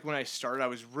back to like when I started, I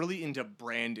was really into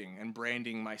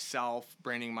branding myself,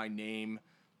 branding my name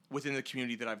within the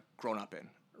community that I've grown up in,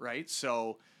 right?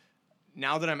 So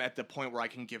now that I'm at the point where I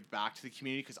can give back to the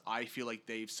community, because I feel like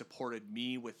they've supported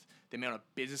me with the amount of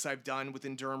business I've done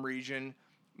within Durham region,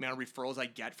 the amount of referrals I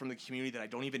get from the community that I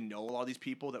don't even know a lot of these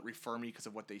people that refer me because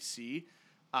of what they see.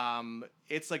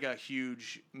 It's like a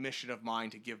huge mission of mine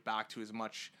to give back to as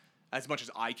much as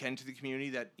I can to the community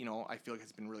that, I feel like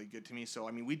has been really good to me. So,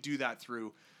 I mean, we do that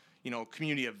through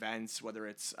community events, whether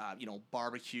it's,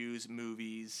 barbecues,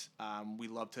 movies. We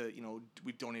love to,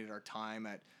 we've donated our time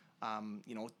at,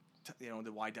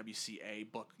 the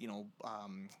YWCA book,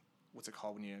 what's it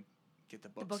called when you get the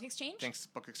books? The book exchange? Thanks,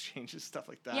 book exchanges, stuff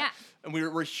like that. Yeah. And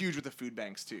we're huge with the food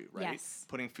banks too, right? Yes.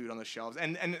 Putting food on the shelves.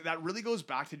 And that really goes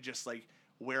back to just like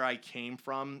where I came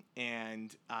from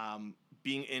and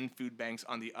being in food banks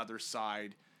on the other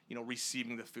side,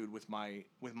 receiving the food with my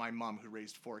mom who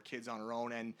raised 4 kids on her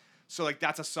own. And so like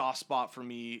that's a soft spot for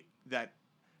me that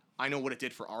I know what it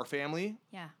did for our family.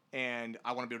 Yeah. And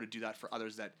I want to be able to do that for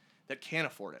others that can't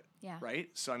afford it. Yeah. Right?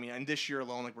 So I mean, and this year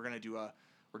alone, like we're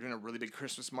doing a really big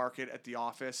Christmas market at the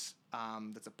office.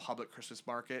 That's a public Christmas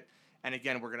market. And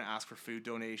again, we're going to ask for food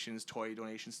donations, toy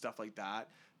donations, stuff like that,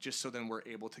 just so then we're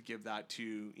able to give that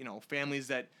to, families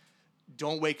that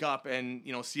don't wake up and,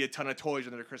 see a ton of toys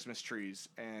under their Christmas trees.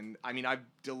 And I mean, I've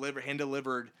hand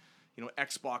delivered,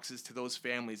 Xboxes to those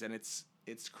families, and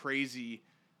it's crazy,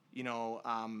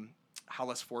 how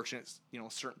less fortunate,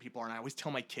 certain people are. And I always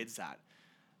tell my kids that,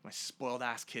 my spoiled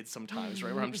ass kids sometimes,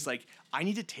 right? Where I'm just like, I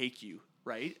need to take you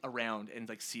right around and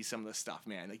like see some of the stuff,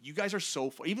 man. Like you guys are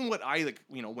so even what I like,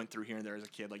 went through here and there as a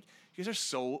kid, like you guys are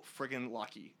so friggin'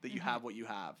 lucky that you have what you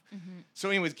have. Mm-hmm. So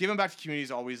anyways, giving back to community is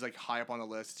always like high up on the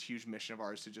list. It's a huge mission of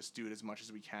ours to just do it as much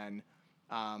as we can.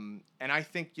 And I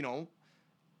think,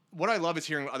 what I love is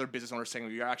hearing other business owners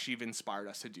saying, you actually have inspired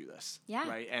us to do this. Yeah.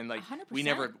 Right. And like 100%.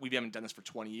 we haven't done this for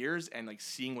 20 years, and like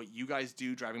seeing what you guys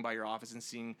do, driving by your office and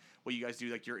seeing what you guys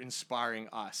do, like you're inspiring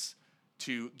us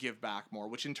to give back more,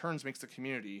 which in turns makes the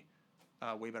community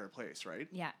a way better place. Right.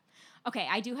 Yeah. Okay.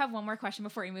 I do have one more question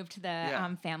before we move to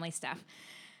the family stuff.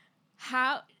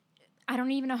 I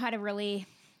don't even know how to really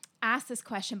ask this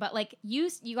question, but like you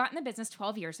got in the business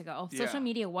 12 years ago. Social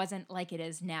media wasn't like it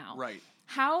is now. Right.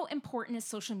 How important is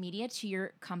social media to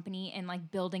your company and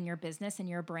like building your business and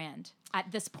your brand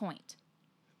at this point?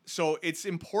 So it's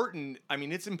important. I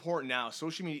mean, it's important now.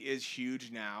 Social media is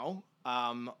huge now.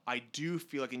 I do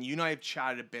feel like, and you and I have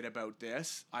chatted a bit about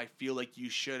this, I feel like you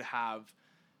should have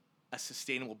a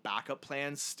sustainable backup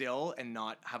plan still and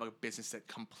not have a business that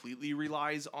completely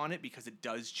relies on it, because it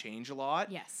does change a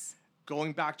lot. Yes.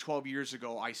 Going back 12 years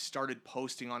ago, I started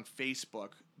posting on Facebook.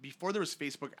 Before there was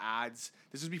Facebook ads,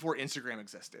 this was before Instagram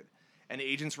existed. And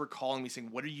agents were calling me saying,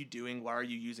 what are you doing? Why are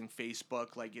you using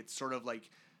Facebook? Like, it's sort of like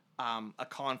a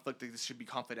conflict. Like, this should be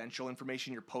confidential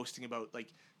information. You're posting about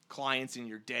like clients in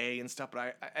your day and stuff.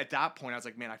 But at that point, I was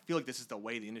like, man, I feel like this is the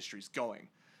way the industry's going.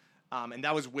 And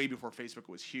that was way before Facebook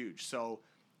was huge. So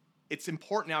it's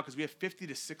important now because we have 50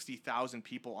 to 60,000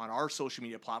 people on our social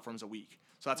media platforms a week.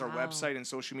 So that's our website and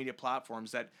social media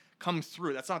platforms that come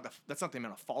through. That's not the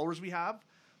amount of followers we have,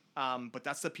 but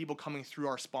that's the people coming through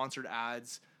our sponsored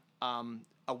ads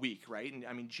a week, right? And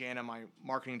I mean, Jana, my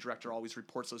marketing director, always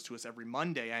reports those to us every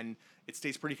Monday, and it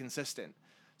stays pretty consistent.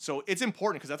 So it's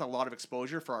important because that's a lot of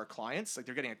exposure for our clients. Like,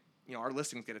 they're getting, our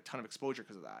listings get a ton of exposure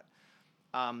because of that.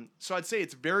 So I'd say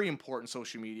it's very important,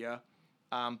 social media,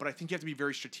 but I think you have to be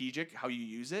very strategic how you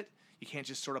use it. You can't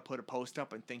just sort of put a post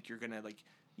up and think you're going to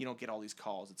get all these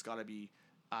calls. It's got to be,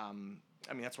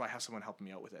 that's why I have someone helping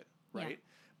me out with it, right? Yeah.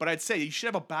 But I'd say you should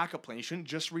have a backup plan. You shouldn't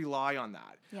just rely on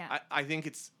that. Yeah. I think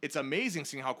it's amazing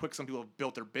seeing how quick some people have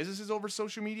built their businesses over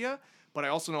social media, but I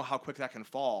also know how quick that can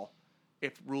fall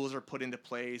if rules are put into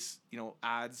place,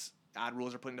 ad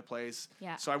rules are put into place.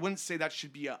 Yeah. So I wouldn't say that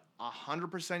should be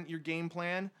 100% your game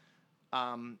plan.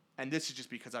 And this is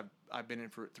just because I've been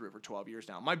through it for 12 years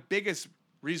now. My biggest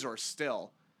resource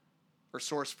still, or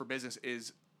source for business,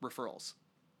 is referrals,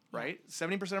 right?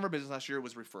 70% of our business last year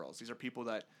was referrals. These are people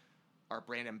that are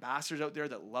brand ambassadors out there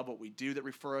that love what we do, that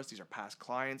refer us. These are past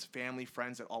clients, family,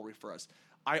 friends that all refer us.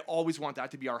 I always want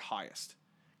that to be our highest,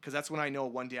 because that's when I know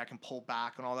one day I can pull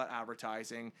back on all that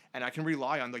advertising and I can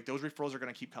rely on, like, those referrals are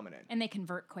going to keep coming in. And they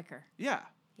convert quicker. Yeah.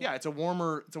 It's a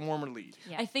warmer lead.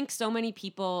 Yeah. I think so many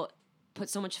people put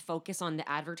so much focus on the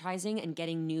advertising and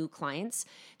getting new clients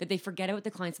that they forget about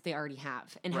the clients that they already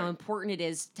have, and how important it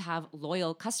is to have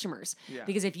loyal customers. Yeah.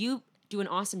 Because if you do an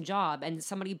awesome job and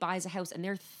somebody buys a house and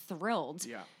they're thrilled,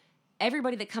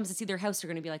 everybody that comes to see their house are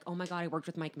going to be like, oh my God, I worked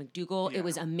with Mike McDougall. It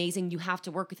was amazing. You have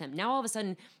to work with him. Now all of a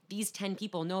sudden, these 10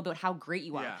 people know about how great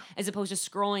you are, as opposed to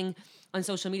scrolling on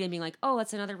social media and being like, oh,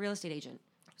 that's another real estate agent.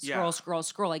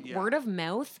 Scroll. Like, word of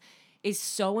mouth is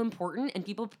so important, and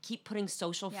people keep putting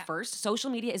social first. Social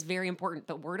media is very important,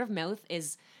 but word of mouth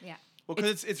is... Yeah. Well,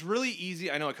 because it's really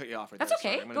easy. I know I cut you off right there. That's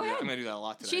okay. Go ahead. I'm going to do that a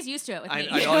lot today. She's used to it with me.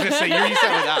 I was going to say, you're used to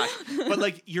it with that. But,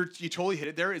 like, you totally hit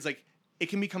it there. It's like, it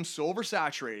can become so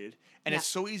oversaturated, and it's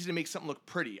so easy to make something look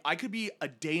pretty. I could be a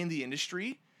day in the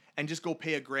industry and just go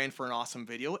pay $1,000 for an awesome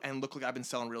video and look like I've been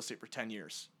selling real estate for 10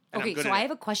 years. Okay, so I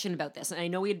have a question about this, and I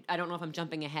know I don't know if I'm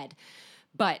jumping ahead,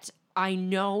 but I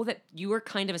know that you are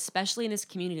kind of, especially in this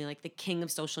community, like the king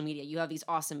of social media. You have these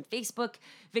awesome Facebook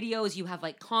videos. You have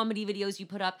like comedy videos you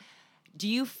put up. Do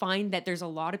you find that there's a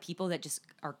lot of people that just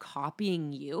are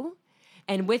copying you?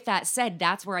 And with that said,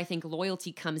 that's where I think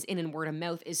loyalty comes in, and word of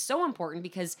mouth is so important,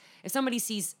 because if somebody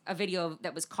sees a video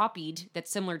that was copied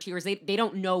that's similar to yours, they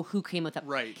don't know who came with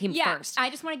it. Came first. I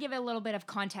just want to give it a little bit of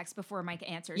context before Mike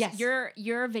answers. Yes.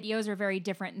 Your videos are very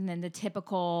different than the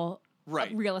typical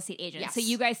real estate agent. Yes. So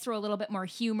you guys throw a little bit more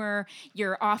humor.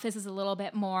 Your office is a little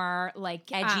bit more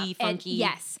like edgy, funky.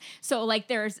 Yes. So like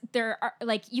there are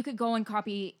like, you could go and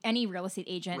copy any real estate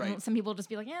agent, and some people just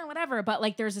be like, yeah, whatever. But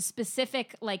like there's a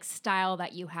specific like style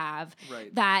that you have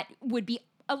that would be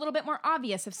a little bit more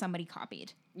obvious if somebody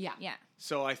copied. Yeah. Yeah.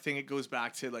 So I think it goes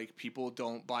back to, like, people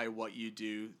don't buy what you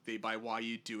do, they buy why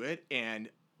you do it. And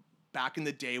back in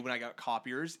the day when I got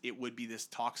copiers, it would be this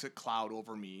toxic cloud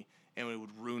over me, and it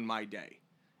would ruin my day.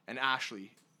 And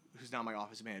Ashley, who's now my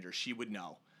office manager, she would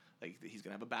know, like, he's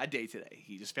going to have a bad day today.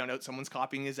 He just found out someone's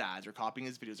copying his ads or copying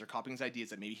his videos or copying his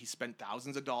ideas that maybe he spent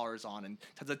thousands of dollars on and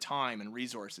tons of time and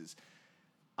resources.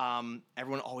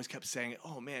 Everyone always kept saying,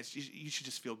 oh, man, you should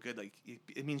just feel good. Like,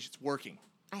 it means it's working.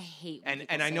 I hate when And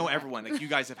people I say know that. everyone, like you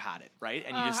guys have had it, right?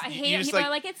 And I you hate it. just People like are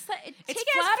like, it's take It's it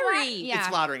as flattery. Yeah. it's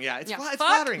flattering, yeah. It's Yeah, it's fuck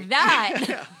flattering.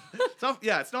 that.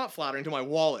 Yeah. It's not flattering to my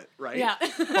wallet, right? Yeah.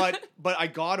 but I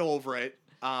got over it.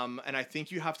 And I think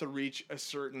you have to reach a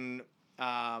certain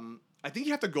I think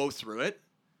you have to go through it.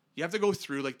 You have to go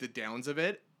through like the downs of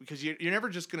it because you're never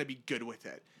just gonna be good with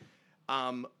it.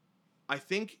 I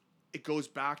think it goes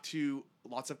back to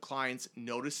lots of clients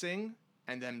noticing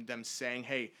and then them saying,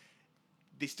 hey,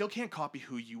 they still can't copy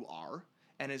who you are.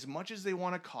 And as much as they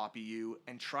want to copy you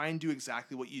and try and do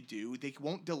exactly what you do, they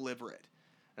won't deliver it.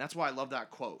 And that's why I love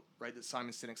that quote, right, that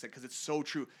Simon Sinek said, because it's so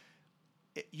true.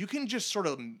 You can just sort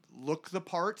of look the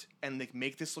part and like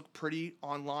make this look pretty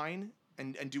online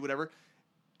and do whatever.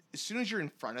 As soon as you're in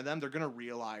front of them, they're going to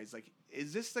realize, like,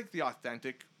 is this like the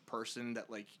authentic person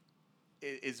that like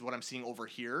is what I'm seeing over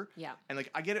here? Yeah. And like,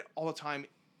 I get it all the time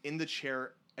in the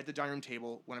chair at the dining room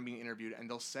table when I'm being interviewed, and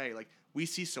they'll say like, we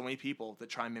see so many people that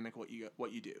try and mimic what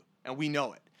you do, and we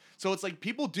know it. So it's like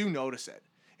people do notice it.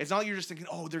 It's not like you're just thinking,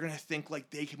 oh, they're gonna think like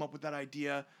they came up with that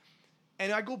idea.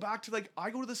 And I go back to like, I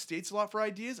go to the States a lot for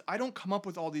ideas. I don't come up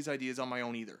with all these ideas on my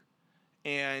own either.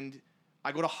 And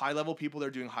I go to high level people that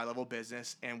are doing high level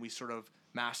business, and we sort of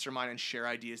mastermind and share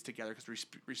ideas together because we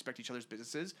respect each other's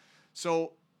businesses.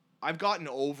 So I've gotten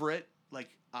over it.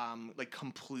 Like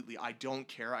completely. I don't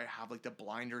care. I have like the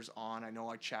blinders on. I know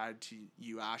I chatted to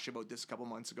you, Ash, about this a couple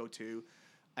months ago too.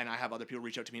 And I have other people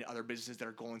reach out to me in other businesses that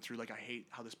are going through like, I hate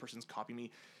how this person's copying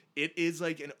me. It is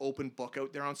like an open book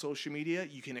out there on social media.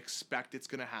 You can expect it's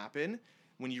going to happen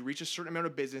when you reach a certain amount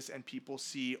of business and people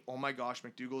see, oh my gosh,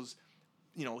 McDougall's,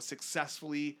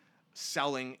 successfully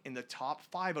selling in the top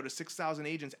 5 out of 6,000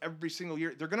 agents every single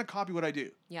year. They're going to copy what I do.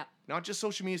 Yeah. Not just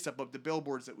social media stuff, but the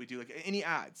billboards that we do, like any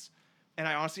ads. And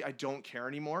I honestly don't care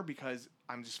anymore because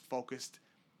I'm just focused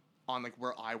on like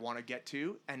where I want to get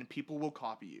to, and people will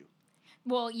copy you.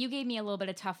 Well, you gave me a little bit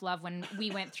of tough love when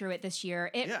we went through it this year.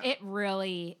 Yeah. It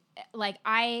really, like,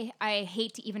 I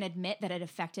hate to even admit that it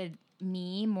affected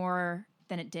me more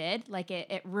than it did. Like,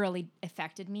 it really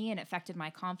affected me and affected my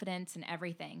confidence and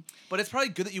everything. But it's probably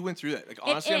good that you went through that. Like,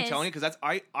 honestly, I'm telling you, because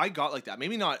I got like that.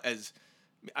 Maybe not as,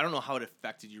 I don't know how it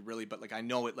affected you really, but like, I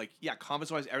know it, like, yeah,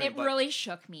 confidence-wise, everything. It really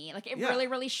shook me. Like, it Yeah. really,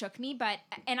 really shook me.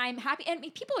 And I'm happy. And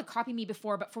people had copied me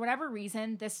before, but for whatever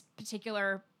reason, this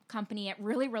particular company, it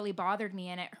really, really bothered me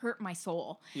and it hurt my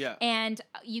soul. Yeah. And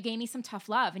you gave me some tough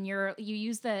love, and you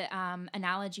used the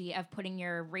analogy of putting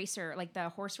your racer, like the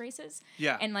horse races.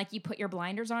 Yeah. And like you put your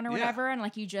blinders on or Yeah. whatever, and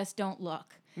like you just don't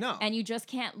look. No. And you just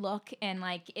can't look, and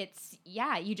like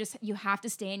you have to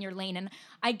stay in your lane. And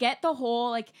I get the whole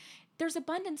like, there's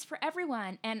abundance for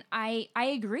everyone. And I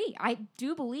agree. I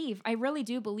really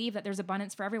do believe that there's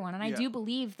abundance for everyone. And I do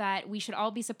believe that we should all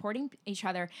be supporting each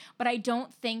other. But I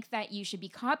don't think that you should be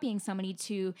copying somebody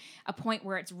to a point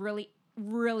where it's really,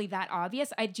 really that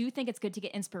obvious. I do think it's good to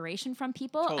get inspiration from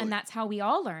people. Totally. And that's how we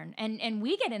all learn. And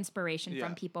we get inspiration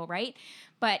from people, right?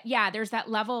 But yeah, there's that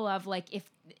level of like,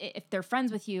 if they're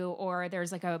friends with you, or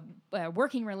there's like a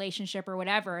working relationship or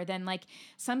whatever, then like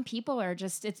some people are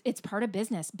just, it's part of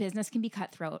business. Business can be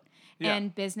cutthroat,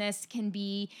 and business can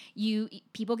be,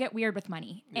 people get weird with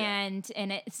money, and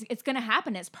it's going to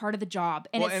happen. It's part of the job.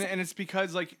 And it's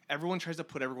because like everyone tries to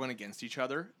put everyone against each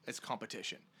other as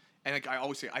competition. And like I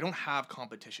always say, I don't have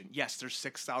competition. Yes, there's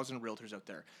 6,000 realtors out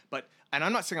there, and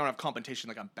I'm not saying I don't have competition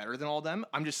like I'm better than all of them.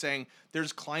 I'm just saying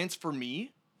there's clients for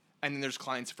me, and then there's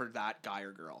clients for that guy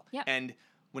or girl. Yep. And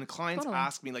when clients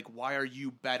ask me like, why are you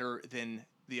better than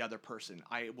the other person?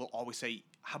 I will always say,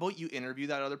 how about you interview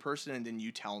that other person and then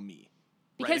you tell me.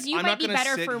 Because you might be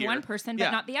better for one person,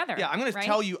 but not the other. Yeah, I'm going to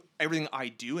tell you everything I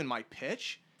do in my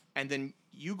pitch, and then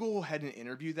you go ahead and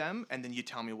interview them, and then you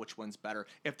tell me which one's better.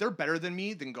 If they're better than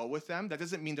me, then go with them. That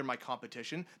doesn't mean they're my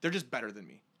competition. They're just better than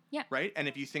me. Yeah. Right? And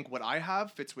if you think what I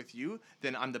have fits with you,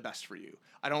 then I'm the best for you.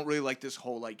 I don't really like this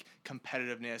whole like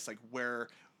competitiveness, like where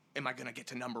am I going to get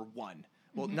to number one?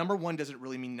 Well, number one doesn't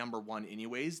really mean number one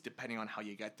anyways, depending on how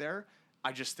you get there.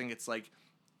 I just think it's like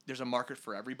there's a market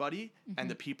for everybody, and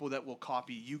the people that will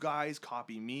copy you guys,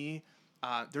 copy me,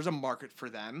 there's a market for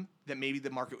them that maybe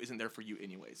the market isn't there for you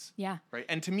anyways. Yeah. Right?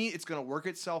 And to me, it's going to work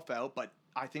itself out, but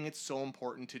I think it's so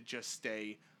important to just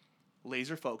stay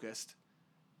laser focused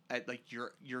at like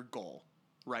your goal,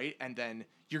 right? And then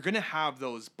you're going to have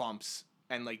those bumps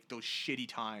and like those shitty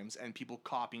times and people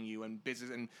copying you and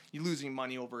business and you losing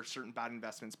money over certain bad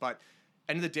investments. But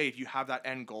end of the day, if you have that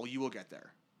end goal, you will get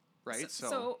there. Right?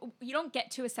 So you don't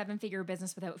get to a 7-figure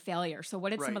business without failure. So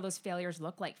what did some of those failures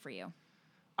look like for you?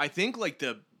 I think like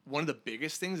one of the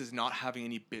biggest things is not having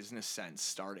any business sense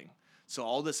starting. So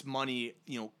all this money,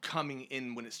 coming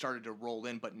in when it started to roll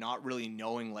in, but not really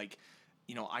knowing like,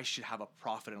 I should have a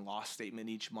profit and loss statement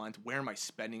each month. Where am I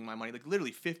spending my money? Like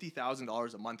literally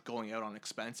 $50,000 a month going out on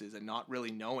expenses and not really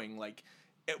knowing like,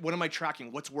 what am I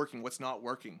tracking? What's working? What's not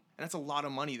working? And that's a lot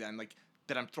of money then, like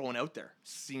that I'm throwing out there,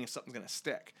 seeing if something's going to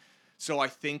stick. So I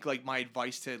think like my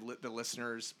advice to the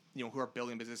listeners, who are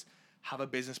building business, have a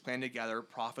business plan together,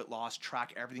 profit loss,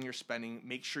 track everything you're spending,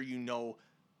 make sure you know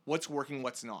what's working,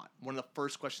 what's not. One of the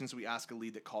first questions we ask a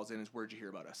lead that calls in is, where'd you hear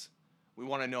about us? We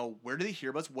want to know, where do they hear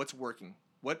about us? What's working?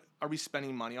 What are we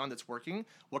spending money on that's working?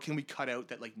 What can we cut out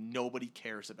that like nobody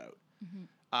cares about?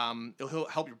 It'll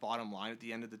help your bottom line at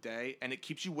the end of the day, and it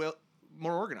keeps you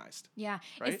more organized. Yeah.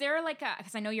 Right? Is there like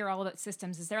because I know you're all about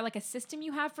systems, is there like a system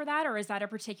you have for that, or is that a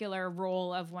particular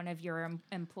role of one of your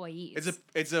employees?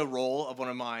 It's a role of one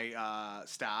of my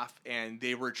staff, and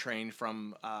they were trained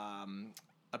from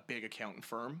a big accountant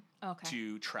firm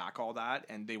to track all that,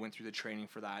 and they went through the training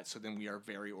for that. So then we are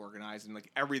very organized, and like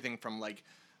everything from like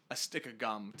a stick of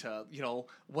gum to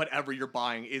whatever you're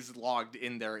buying is logged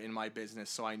in there in my business,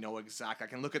 so I know exactly. I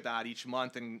can look at that each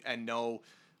month and know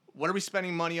what are we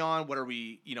spending money on, what are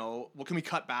we what can we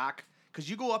cut back, because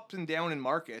you go up and down in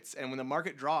markets, and when the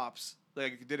market drops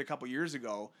like it did a couple years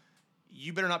ago,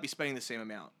 you better not be spending the same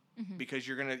amount because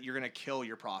you're gonna kill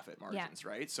your profit margins,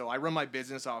 right? So I run my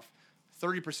business off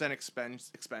 30%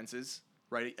 expenses,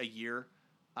 right? A year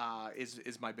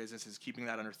is my business is keeping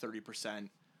that under 30%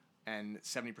 and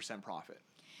 70% profit,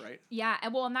 right? Yeah,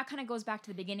 and that kind of goes back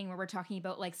to the beginning where we're talking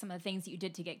about like some of the things that you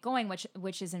did to get going,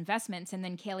 which is investments, and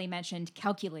then Kaylee mentioned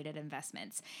calculated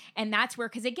investments, and that's where,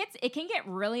 because it can get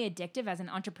really addictive as an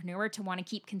entrepreneur to want to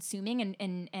keep consuming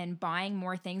and buying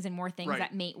more things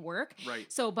that may work.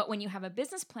 Right. So, but when you have a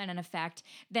business plan in effect,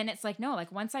 then it's like, no,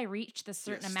 like once I reach this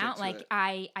certain amount, like it.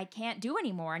 I can't do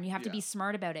anymore, and you have to be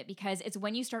smart about it, because it's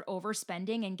when you start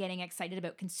overspending and getting excited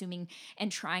about consuming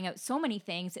and trying out so many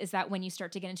things, is that when you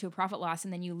start to get into a profit loss,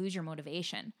 and then you lose your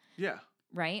motivation. Yeah.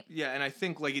 Right? Yeah, and I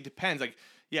think like it depends. Like,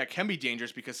 yeah, it can be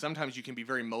dangerous because sometimes you can be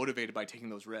very motivated by taking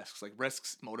those risks. Like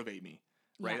risks motivate me,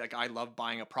 right? Yeah. Like I love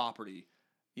buying a property,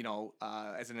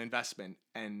 as an investment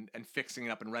and fixing it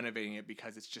up and renovating it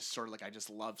because it's just sort of like I just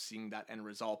love seeing that end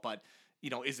result. But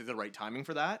is it the right timing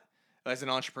for that? As an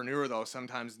entrepreneur, though,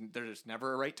 sometimes there's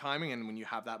never a right timing, and when you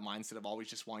have that mindset of always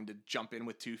just wanting to jump in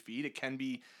with 2 feet, it can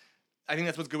be. I think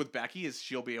that's what's good with Becky is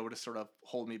she'll be able to sort of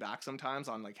hold me back sometimes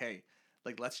on like, hey,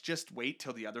 like let's just wait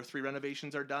till the other 3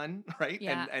 renovations are done, right?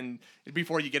 Yeah. And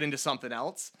before you get into something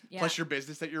else, plus your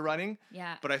business that you're running.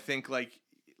 Yeah. But I think like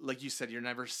you said, you're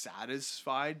never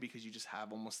satisfied because you just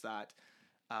have almost that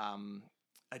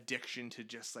addiction to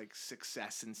just like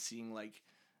success and seeing like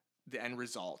the end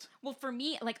result. Well, for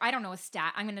me, like I don't know a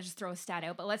stat. I'm going to just throw a stat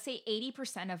out, but let's say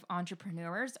 80% of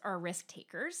entrepreneurs are risk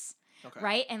takers. Okay.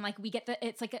 Right. And like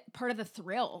it's like a part of the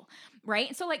thrill. Right.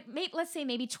 And so like let's say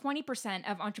maybe 20%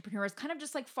 of entrepreneurs kind of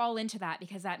just like fall into that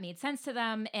because that made sense to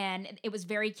them and it was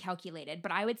very calculated.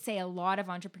 But I would say a lot of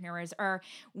entrepreneurs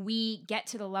we get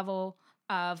to the level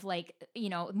of like,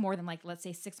 more than like, let's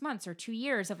say 6 months or 2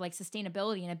 years of like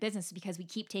sustainability in a business because we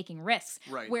keep taking risks.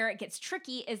 Right. Where it gets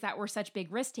tricky is that we're such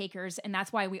big risk takers. And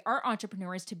that's why we are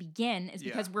entrepreneurs to begin, is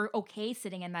because we're okay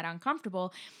sitting in that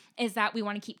uncomfortable, is that we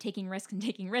want to keep taking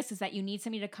risks, is that you need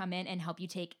somebody to come in and help you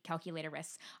take calculated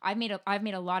risks. I've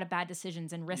made a lot of bad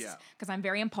decisions and risks because I'm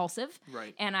very impulsive.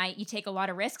 Right. And you take a lot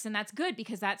of risks, and that's good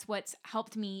because that's what's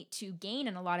helped me to gain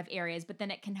in a lot of areas, but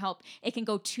then it can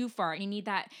go too far. And you need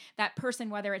that person,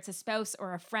 whether it's a spouse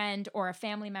or a friend or a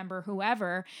family member,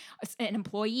 whoever, an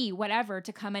employee, whatever,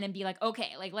 to come in and be like,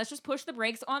 okay, like let's just push the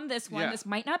brakes on this one. Yeah. This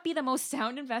might not be the most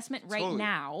sound investment right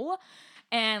now.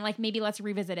 And like maybe let's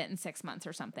revisit it in 6 months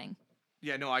or something.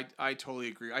 Yeah, no, I totally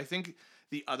agree. I think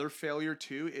the other failure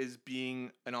too is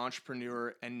being an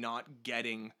entrepreneur and not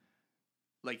getting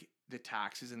like the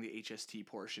taxes and the HST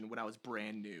portion when I was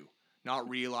brand new. Not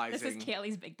realizing. This is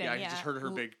Kaylee's big thing. Yeah, Yeah, I just heard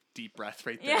her big deep breath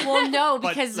right there. Yeah. Well, no, But,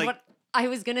 because like- what I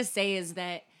was going to say is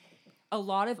that a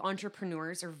lot of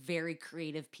entrepreneurs are very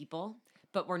creative people,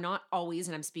 but we're not always,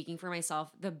 and I'm speaking for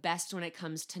myself, the best when it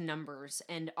comes to numbers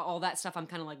and all that stuff. I'm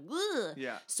kind of like, ugh.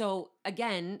 Yeah. So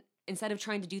again, instead of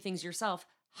trying to do things yourself,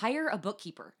 hire a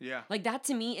bookkeeper. Yeah. Like that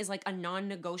to me is like a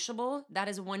non-negotiable. That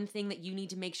is one thing that you need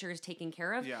to make sure is taken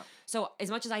care of. Yeah. So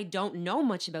as much as I don't know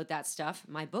much about that stuff,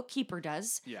 my bookkeeper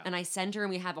does. Yeah. And I send her and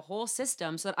we have a whole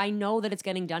system so that I know that it's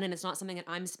getting done and it's not something that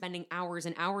I'm spending hours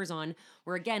and hours on,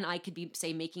 where again, I could be,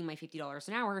 say, making my $50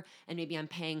 an hour and maybe I'm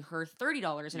paying her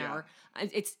 $30 an hour.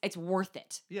 It's worth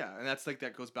it. Yeah, and that's like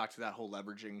that goes back to that whole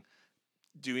hiring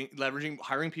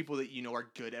people that are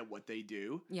good at what they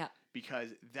do. Yeah. because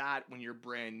that, when you're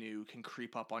brand new, can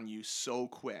creep up on you so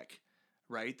quick,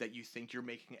 right? That you think you're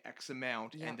making X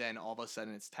amount, and then all of a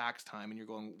sudden it's tax time, and you're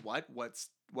going, what?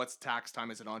 What's tax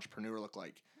time as an entrepreneur look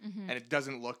like? And it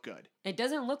doesn't look good. It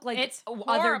doesn't look like It's other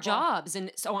horrible. jobs.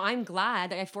 And so I'm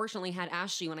glad that I fortunately had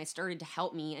Ashley when I started to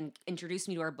help me and introduce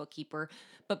me to our bookkeeper.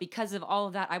 But because of all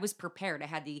of that, I was prepared. I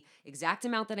had the exact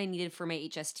amount that I needed for my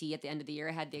HST at the end of the year.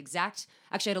 I had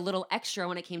actually had a little extra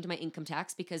when it came to my income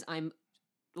tax because I'm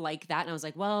like that. And I was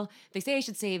like, well, they say I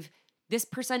should save this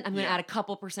percent. I'm going to add a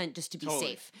couple percent just to be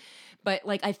safe. But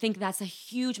like, I think that's a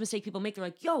huge mistake people make. They're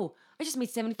like, yo, I just made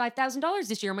 $75,000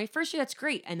 this year. My first year, that's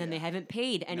great. And then they haven't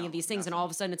paid any of these things. And all of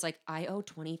a sudden it's like, I owe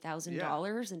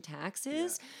 $20,000 in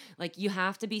taxes. Like, you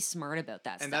have to be smart about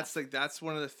that stuff. And that's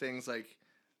one of the things, like,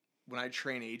 when I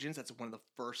train agents, that's one of the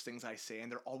first things I say.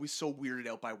 And they're always so weirded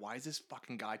out by, why is this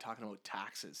fucking guy talking about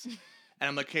taxes? And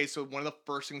I'm like, okay, so one of the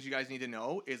first things you guys need to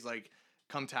know is, like,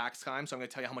 come tax time, so I'm going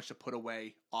to tell you how much to put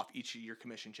away off each of your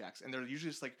commission checks. And they're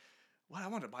usually just like, what, I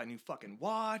want to buy a new fucking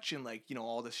watch and, like, you know,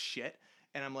 all this shit.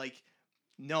 And I'm like,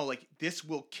 no, like, this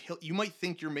will kill. You might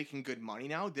think you're making good money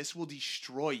now. This will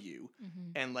destroy you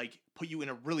and, like, put you in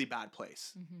a really bad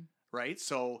place, right?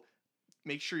 So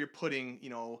make sure you're putting, you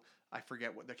know, I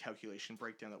forget what the calculation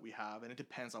breakdown that we have, and it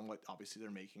depends on what obviously they're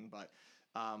making. But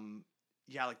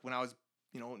yeah, like, when I was,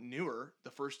 you know, newer,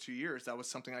 the first 2 years, that was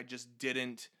something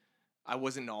I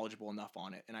wasn't knowledgeable enough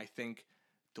on it. And I think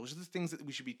those are the things that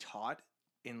we should be taught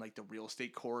in, like, the real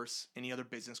estate course, any other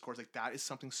business course. Like, that is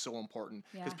something so important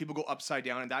because people go upside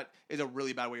down, and that is a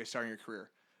really bad way of starting your career.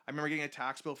 I remember getting a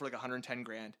tax bill for like 110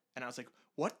 grand, and I was like,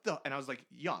 and I was like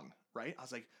young, right? I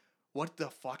was like, what the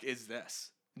fuck is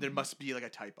this? There must be like a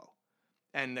typo.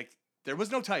 And, like, there was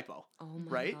no typo. Oh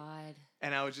my right? God.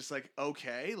 And I was just like,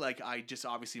 okay, like, I just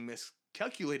obviously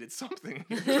miscalculated something.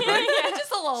 Yeah, Right?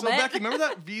 just a little So bit. Becky, remember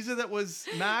that visa that was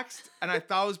maxed and I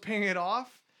thought I was paying it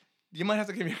off? You might have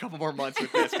to give me a couple more months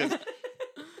with this because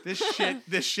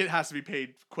this shit has to be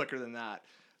paid quicker than that.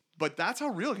 But that's how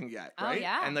real it can get, right? Oh,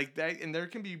 yeah. And like that, and there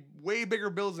can be way bigger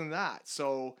bills than that.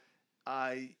 So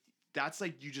that's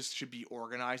like, you just should be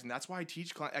organized, and that's why I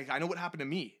teach clients. Like, I know what happened to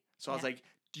me. So I was like,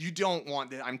 you don't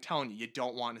want that. I'm telling you, you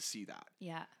don't want to see that.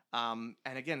 Yeah. And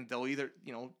again, they'll either,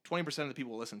 20% of the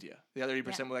people will listen to you. The other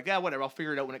 80% will be like, yeah, whatever, I'll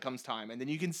figure it out when it comes time. And then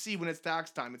you can see when it's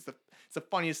tax time. It's the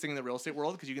funniest thing in the real estate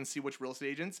world because you can see which real estate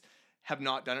agents have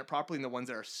not done it properly and the ones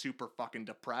that are super fucking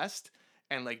depressed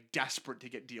and, like, desperate to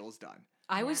get deals done.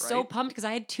 I was so pumped because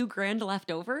I had $2,000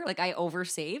 left over. Like, I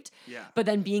oversaved. Yeah. But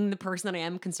then, being the person that I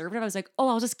am, conservative, I was like, oh,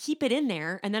 I'll just keep it in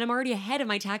there, and then I'm already ahead of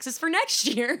my taxes for next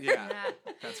year. Yeah.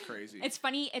 That's crazy. It's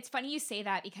funny you say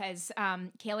that because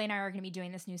Kaylee and I are going to be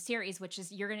doing this new series, which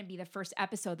is, you're going to be the first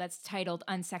episode that's titled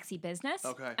UNSEXY Business.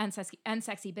 Okay.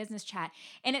 UNSEXY Business Chat.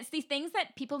 And it's the things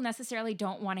that people necessarily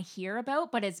don't want to hear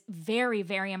about, but it's very,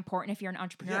 very important if you're an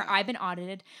entrepreneur. Yeah. I've been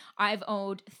audited. I've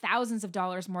owed thousands of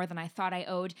dollars more than I thought I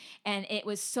owed. And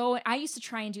I used to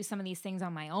try and do some of these things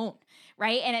on my own,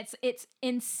 right? And it's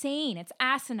insane. It's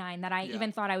asinine that I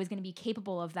even thought I was going to be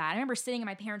capable of that. I remember sitting in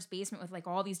my parents' basement with, like,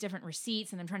 all these different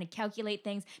receipts and then trying to calculate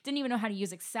things. Didn't even know how to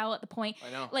use Excel at the point.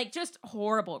 I know. Like, just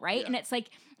horrible, right? Yeah. And it's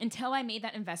like, until I made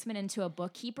that investment into a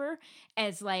bookkeeper,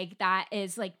 as like, that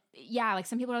is like, yeah, like,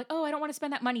 some people are like, oh, I don't want to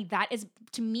spend that money. That is,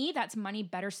 to me, that's money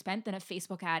better spent than a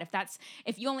Facebook ad.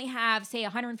 If you only have, say,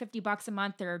 $150 a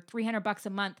month or $300 a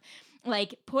month,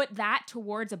 like, put that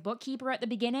towards a bookkeeper at the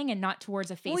beginning and not towards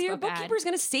a Facebook ad. Well, your bookkeeper's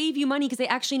going to save you money because they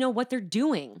actually know what they're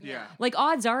doing. Yeah. Like,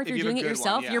 odds are, if you're you have doing a it good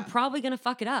yourself, one, you're probably going to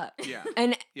fuck it up. Yeah.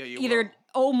 And Yeah, you either will.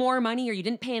 owe more money or you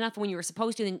didn't pay enough when you were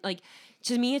supposed to. And, like,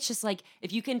 to me, it's just like,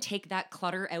 if you can take that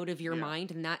clutter out of your mind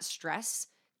and that stress,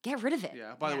 get rid of it.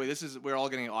 Yeah. By the way, we're all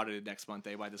getting audited next month,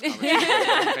 by this conversation.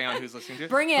 Depending on who's listening to it.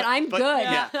 Bring it. I'm good.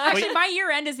 Yeah. Actually, my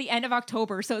year end is the end of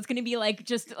October, so it's going to be like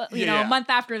just a month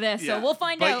after this. Yeah. So we'll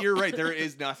find out. But you're right. There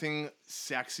is nothing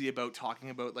sexy about talking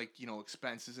about, like,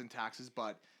 expenses and taxes,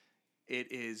 but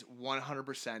it is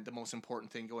 100% the most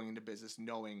important thing going into business,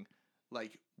 knowing,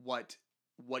 like, what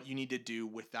you need to do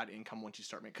with that income once you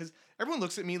start making. Because everyone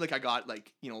looks at me like I got,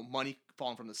 like, money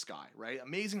falling from the sky, right?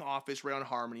 Amazing office right on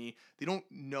Harmony. They don't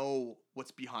know what's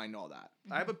behind all that.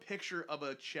 I have a picture of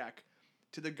a check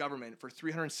to the government for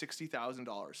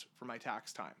 $360,000 for my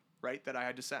tax time, right? That I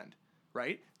had to send,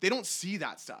 right? They don't see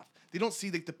that stuff. They don't see,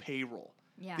 like, the payroll.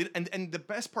 Yeah. And the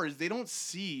best part is they don't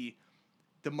see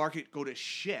the market go to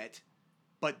shit,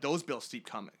 but those bills keep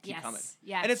coming. Yes.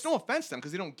 And it's no offense to them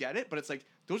because they don't get it, but it's like,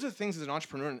 those are the things as an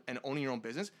entrepreneur and owning your own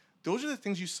business, those are the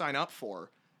things you sign up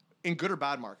for in good or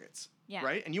bad markets. Yeah.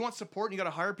 Right? And you want support and you got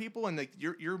to hire people and, like,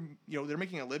 you're they're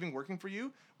making a living working for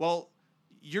you. Well,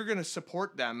 you're going to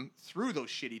support them through those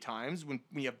shitty times when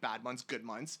we have bad months, good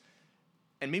months.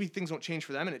 And maybe things don't change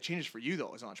for them, and it changes for you,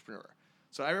 though, as an entrepreneur.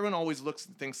 So everyone always looks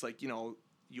and thinks, like, you know,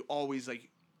 you always, like,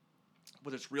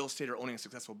 whether it's real estate or owning a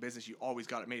successful business, you always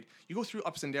got it made. You go through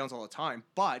ups and downs all the time.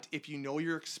 But if you know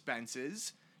your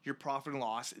expenses, your profit and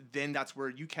loss, then that's where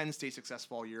you can stay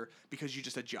successful all year because you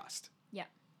just adjust. Yeah.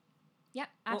 Yeah,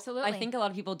 absolutely. Well, I think a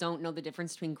lot of people don't know the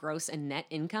difference between gross and net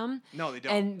income. No, they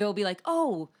don't. And they'll be like,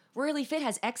 oh, Royally Fit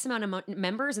has X amount of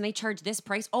members and they charge this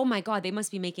price. Oh my God, they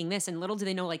must be making this. And little do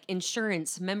they know, like,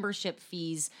 insurance, membership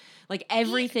fees, like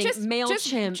everything,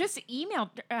 MailChimp. Just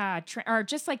email or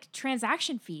just like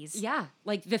transaction fees. Yeah,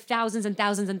 like the thousands and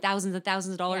thousands and thousands and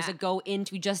thousands of dollars Yeah. that go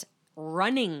into just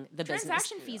running the business.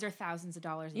 Transaction fees are thousands of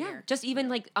dollars a year. Just even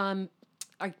like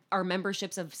our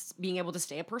memberships of being able to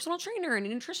stay a personal trainer and a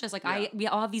nutritionist. Like we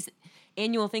all have these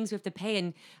annual things we have to pay.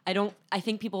 And I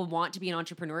think people want to be an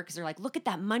entrepreneur because they're like, look at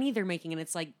that money they're making. And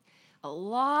it's like, a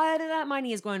lot of that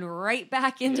money is going right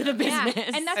back into the business.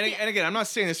 Yeah. And again, I'm not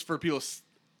saying this for people,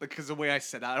 because the way I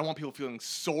said that, I don't want people feeling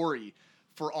sorry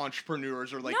for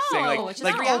entrepreneurs or like saying it's like, just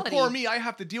like oh, reality. poor me, I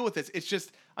have to deal with this. It's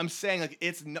just, I'm saying like,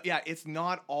 it's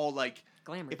not all like,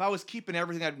 glamour. If I was keeping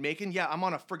everything I'm making, I'm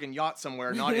on a friggin' yacht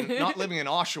somewhere, not living in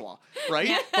Oshawa,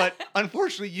 right? But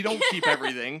unfortunately, you don't keep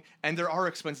everything, and there are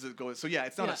expenses that go with it. So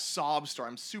it's not a sob story.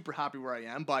 I'm super happy where I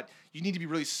am, but you need to be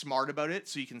really smart about it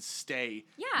so you can stay.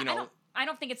 Yeah, I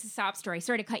don't think it's a sob story.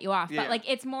 Sorry to cut you off, Yeah. but like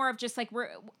it's more of just like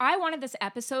I wanted this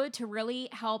episode to really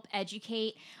help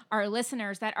educate our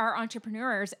listeners that are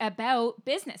entrepreneurs about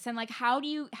business and like how do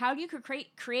you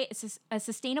create a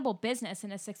sustainable business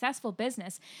and a successful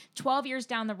business 12 years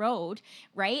down the road,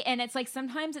 right? And it's like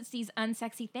sometimes it's these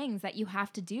unsexy things that you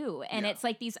have to do, and it's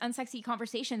like these unsexy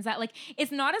conversations that like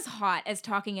it's not as hot as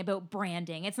talking about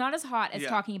branding. It's not as hot as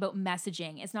talking about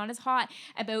messaging. It's not as hot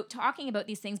about talking about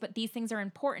these things, but these things are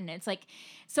important. It's like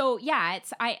so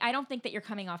I don't think that you're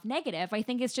coming off negative. I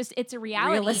think it's a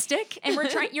reality. Realistic. And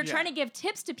you're trying to give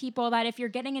tips to people that if you're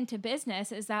getting into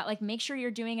business is that like make sure you're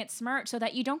doing it smart so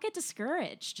that you don't get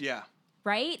discouraged. Yeah.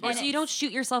 Right? And so you don't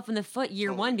shoot yourself in the foot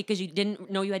year one because you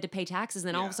didn't know you had to pay taxes, and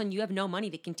then all of a sudden you have no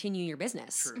money to continue your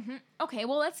business. True. Mm-hmm. Okay,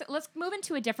 well let's move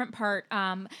into a different part.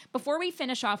 Before we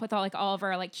finish off with all of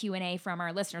our like Q&A from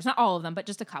our listeners, not all of them, but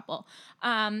just a couple.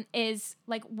 Is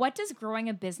like what does growing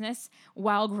a business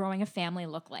while growing a family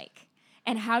look like?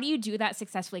 And how do you do that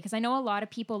successfully? Because I know a lot of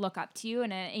people look up to you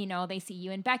and, they see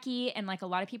you and Becky and like a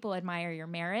lot of people admire your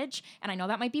marriage. And I know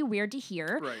that might be weird to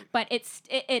hear, but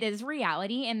it is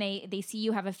reality. And they see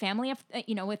you have a family of,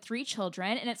 with 3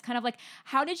 children. And it's kind of like,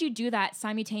 how did you do that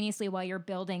simultaneously while you're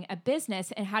building a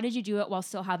business? And how did you do it while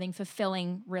still having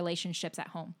fulfilling relationships at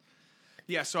home?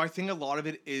 Yeah. So I think a lot of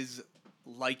it is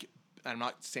like, I'm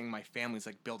not saying my family's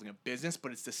like building a business,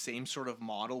 but it's the same sort of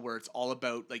model where it's all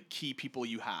about like key people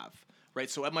you have. Right.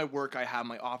 So at my work, I have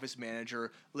my office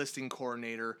manager, listing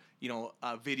coordinator,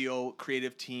 video,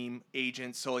 creative team,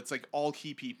 agents. So it's like all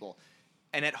key people.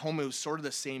 And at home, it was sort of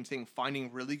the same thing,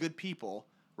 finding really good people,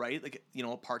 right? Like,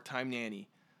 a part-time nanny,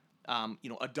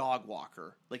 a dog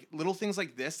walker, like little things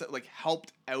like this that like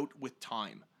helped out with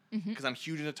time because I'm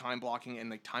huge into time blocking and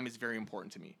like time is very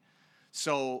important to me.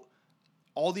 So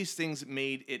all these things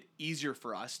made it easier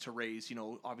for us to raise,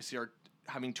 obviously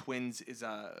having twins is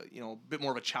a bit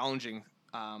more of a challenging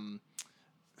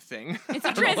thing. It's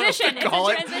a transition.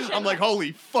 I'm like,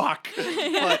 holy fuck.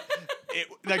 But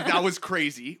that was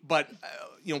crazy. But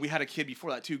we had a kid before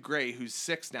that too, Gray, who's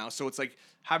 6 now. So it's like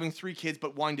having 3 kids,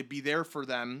 but wanting to be there for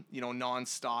them,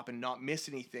 nonstop and not miss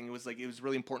anything. It was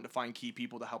really important to find key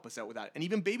people to help us out with that. And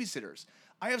even babysitters.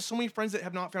 I have so many friends that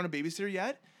have not found a babysitter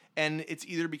yet. And it's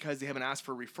either because they haven't asked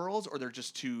for referrals or they're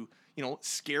just too,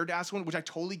 scared to ask one, which I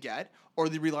totally get, or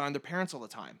they rely on their parents all the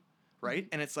time, right?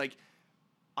 And it's like,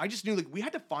 I just knew like we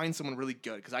had to find someone really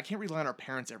good because I can't rely on our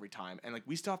parents every time. And like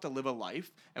we still have to live a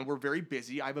life and we're very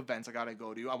busy. I have events I got to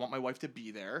go to. I want my wife to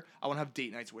be there. I want to have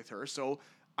date nights with her. So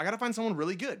I got to find someone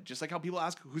really good. Just like how people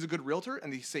ask who's a good realtor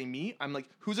and they say me, I'm like,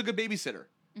 who's a good babysitter,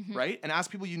 right? And ask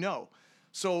people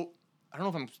So I don't know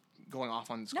if I'm going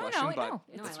off on this question, but I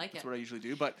like that's it. what I usually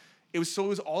do. But it was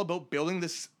all about building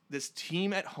this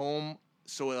team at home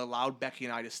so it allowed Becky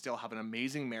and I to still have an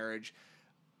amazing marriage.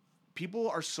 People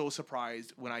are so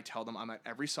surprised when I tell them I'm at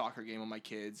every soccer game with my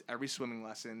kids, every swimming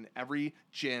lesson, every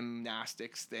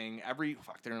gymnastics thing,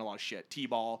 they're in a lot of shit,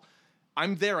 T-ball.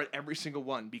 I'm there at every single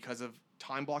one because of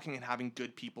time blocking and having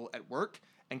good people at work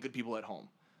and good people at home.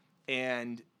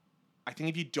 And I think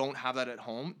if you don't have that at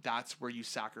home, that's where you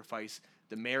sacrifice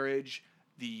the marriage,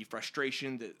 the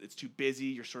frustration that it's too busy.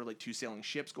 You're sort of like two sailing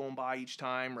ships going by each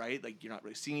time, right? Like you're not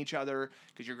really seeing each other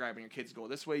because you're grabbing your kids to go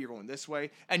this way, you're going this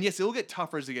way. And yes, it'll get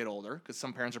tougher as they get older because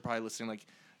some parents are probably listening like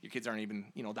your kids aren't even,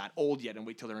 that old yet and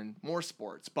wait till they're in more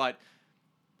sports. But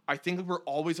I think that we're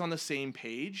always on the same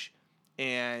page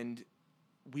and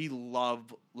we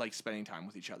love like spending time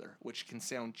with each other, which can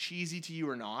sound cheesy to you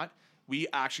or not. We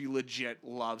actually legit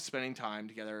love spending time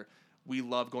together. We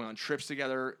love going on trips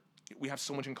together. We have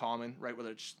so much in common, right?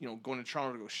 Whether it's, going to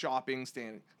Toronto to go shopping,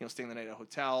 staying the night at a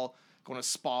hotel, going to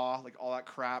spa, like all that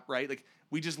crap, right? Like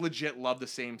we just legit love the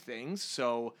same things.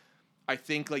 So I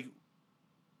think like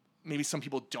maybe some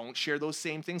people don't share those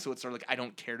same things. So it's sort of like, I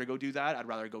don't care to go do that. I'd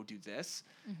rather go do this,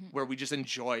 where we just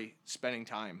enjoy spending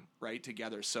time, right,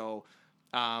 together. So,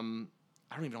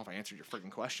 I don't even know if I answered your freaking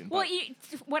question. Well,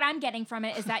 what I'm getting from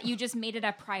it is that you just made it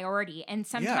a priority. And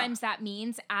sometimes that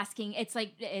means asking,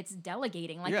 it's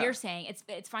delegating. Like you're saying,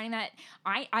 it's finding that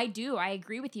I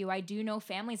agree with you. I do know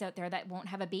families out there that won't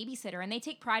have a babysitter and they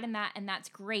take pride in that. And that's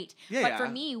great. But for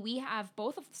me, we have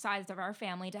both of the sides of our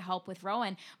family to help with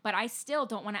Rowan, but I still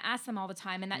don't want to ask them all the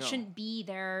time. And that shouldn't be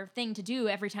their thing to do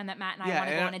every time that Matt and I want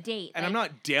to go on a date. And I'm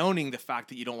not downing the fact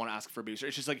that you don't want to ask for a babysitter.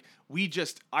 It's just like,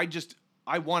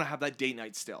 I want to have that date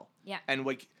night still. Yeah. And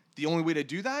like the only way to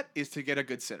do that is to get a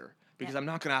good sitter because I'm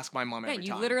not going to ask my mom every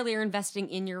time. You literally are investing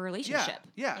in your relationship.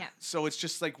 Yeah. So it's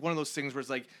just like one of those things where it's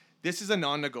like, this is a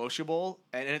non-negotiable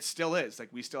and it still is. Like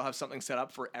we still have something set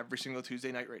up for every single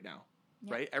Tuesday night right now,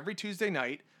 right? Every Tuesday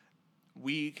night,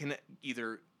 we can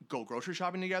either go grocery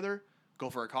shopping together,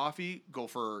 go for a coffee, go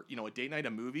for, a date night,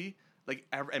 a movie. Like,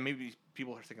 and maybe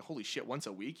people are thinking, holy shit, once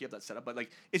a week you have that set up. But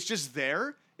like, it's just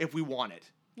there if we want it.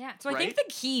 Yeah. So I think the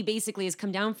key basically has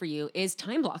come down for you is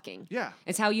time blocking. Yeah.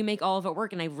 It's how you make all of it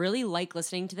work. And I really like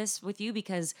listening to this with you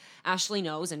because Ashley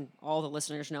knows and all the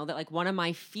listeners know that like one of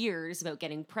my fears about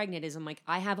getting pregnant is I'm like,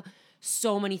 I have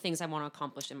so many things I want to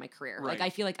accomplish in my career. Right. Like I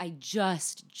feel like I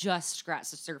just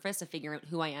scratched the surface of figuring out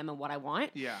who I am and what I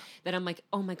want. Yeah. That I'm like,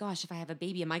 oh my gosh, if I have a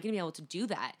baby, am I going to be able to do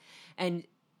that? And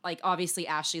like, obviously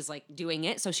Ashley's like doing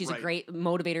it. So she's a great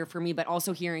motivator for me, but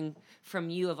also hearing from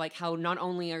you of like how not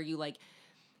only are you like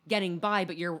getting by,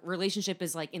 but your relationship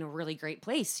is like in a really great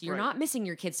place. You're not missing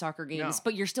your kids' soccer games,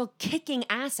 but you're still kicking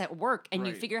ass at work and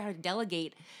you figure out how to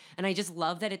delegate. And I just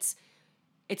love that it's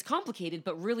complicated,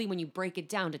 but really when you break it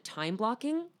down to time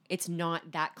blocking, it's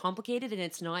not that complicated and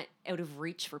it's not out of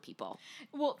reach for people.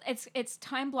 Well, it's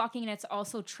time blocking and it's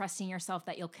also trusting yourself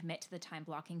that you'll commit to the time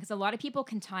blocking because a lot of people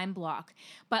can time block,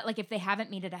 but like if they haven't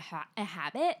made it a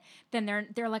habit, then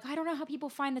they're like, I don't know how people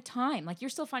find the time. Like you're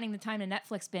still finding the time to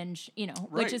Netflix binge,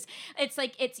 which is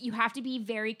you have to be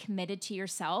very committed to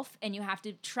yourself and you have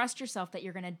to trust yourself that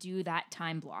you're going to do that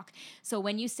time block. So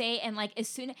when you say, and like as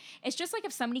soon, it's just like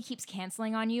if somebody keeps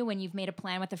canceling on you when you've made a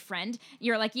plan with a friend,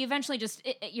 you're like, you eventually just,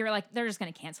 you're like, they're just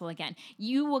going to cancel again.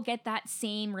 You will get that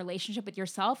same relationship with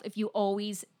yourself if you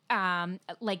always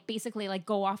basically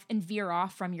go off and veer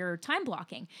off from your time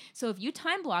blocking. So if you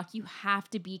time block, you have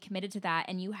to be committed to that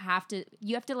and you have to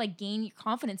like gain your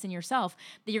confidence in yourself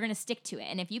that you're going to stick to it.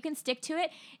 And if you can stick to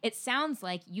it, it sounds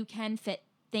like you can fit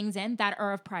things in that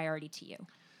are of priority to you.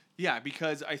 Yeah,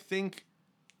 because I think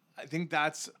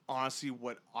that's honestly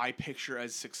what I picture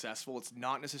as successful. It's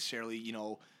not necessarily,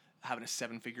 having a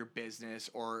 7-figure business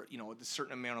or, a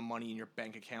certain amount of money in your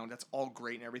bank account. That's all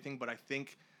great and everything. But I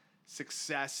think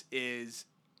success is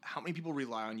how many people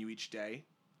rely on you each day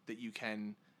that you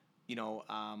can,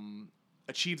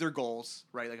 achieve their goals,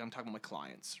 right? Like I'm talking about my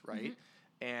clients, right?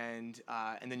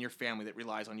 Mm-hmm. And then your family that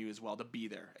relies on you as well to be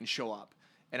there and show up.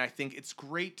 And I think it's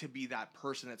great to be that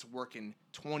person that's working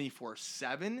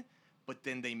 24/7, but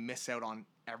then they miss out on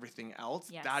everything else.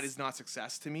 Yes. That is not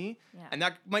success to me. Yeah. And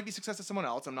that might be success to someone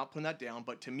else. I'm not putting that down,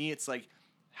 but to me, it's like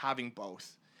having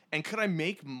both. And could I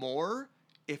make more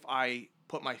if I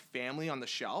put my family on the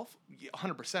shelf?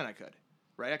 100% I could,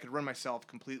 right? I could run myself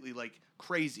completely like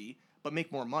crazy, but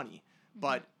make more money. Mm-hmm.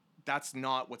 But that's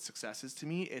not what success is to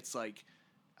me. It's like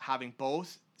having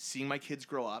both, seeing my kids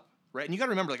grow up, right? And you got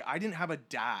to remember, like, I didn't have a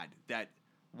dad that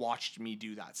watched me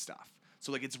do that stuff.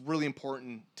 So like, it's really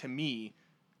important to me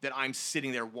that I'm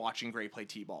sitting there watching Gray play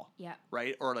t-ball. Yeah.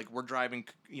 Right? Or like we're driving,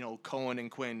 Cohen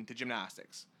and Quinn to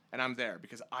gymnastics and I'm there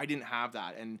because I didn't have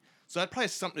that. And so that probably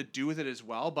has something to do with it as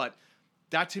well. But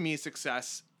that to me is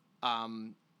success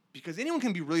because anyone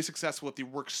can be really successful if they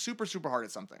work super, super hard at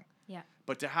something. Yeah.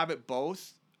 But to have it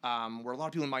both, where a lot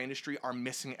of people in my industry are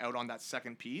missing out on that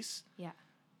second piece. Yeah.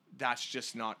 That's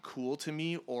just not cool to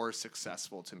me or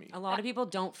successful to me. A lot of people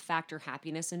don't factor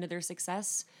happiness into their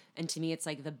success. And to me, it's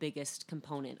like the biggest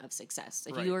component of success.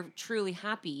 If you are truly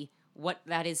happy what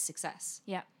that is success.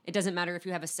 Yeah. It doesn't matter if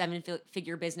you have a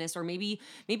 7-figure business, or maybe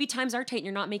times are tight and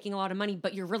you're not making a lot of money,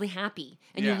 but you're really happy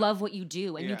and you love what you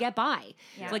do and you get by.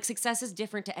 Yeah. Like, success is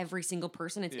different to every single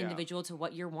person. It's Yeah. individual to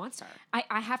what your wants are.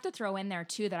 I have to throw in there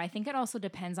too that I think it also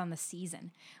depends on the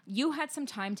season. You had some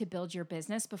time to build your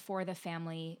business before the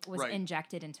family was Right.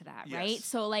 injected into that, Yes. right?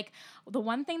 So like the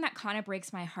one thing that kind of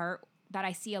breaks my heart that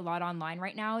I see a lot online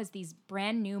right now is these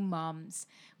brand new moms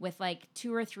with like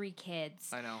 2 or 3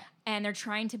 kids. I know. And they're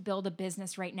trying to build a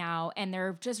business right now and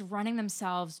they're just running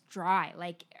themselves dry.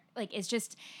 Like it's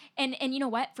just, and you know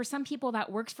what, for some people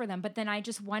that works for them, but then I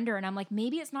just wonder, and I'm like,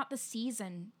 maybe it's not the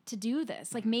season to do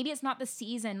this. Like maybe it's not the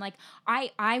season. Like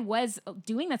I was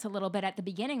doing this a little bit at the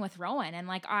beginning with Rowan, and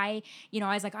like I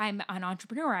was like, I'm an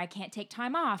entrepreneur, I can't take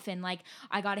time off, and like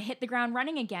I got to hit the ground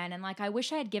running again. And like I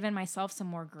wish I had given myself some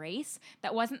more grace.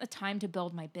 That wasn't the time to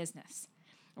build my business,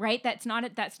 right? That's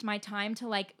my time to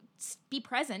like be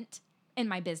present in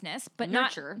my business, but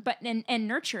Nurture. and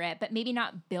nurture it, but maybe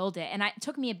not build it. And it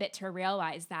took me a bit to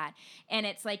realize that. And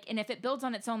it's like, and if it builds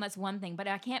on its own, that's one thing, but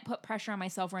I can't put pressure on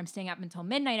myself where I'm staying up until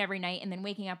midnight every night and then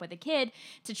waking up with a kid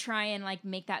to try and like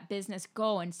make that business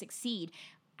go and succeed.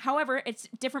 However, it's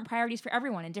different priorities for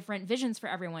everyone and different visions for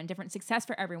everyone, different success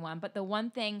for everyone. But the one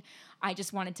thing I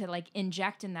just wanted to like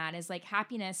inject in that is like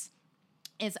happiness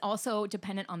is also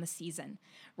dependent on the season,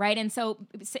 right? And so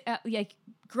like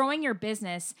growing your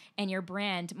business and your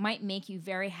brand might make you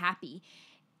very happy.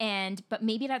 But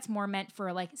maybe that's more meant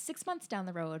for like 6 months down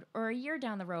the road or a year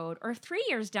down the road or 3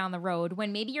 years down the road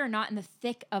when maybe you're not in the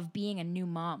thick of being a new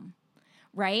mom.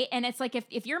 Right. And it's like,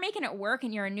 if you're making it work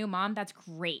and you're a new mom, that's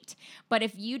great. But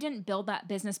if you didn't build that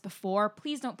business before,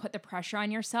 please don't put the pressure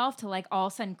on yourself to like all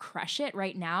of a sudden crush it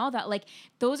right now. That like,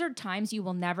 those are times you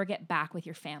will never get back with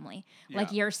your family. Yeah.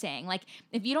 Like you're saying, like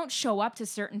if you don't show up to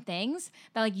certain things,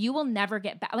 that like you will never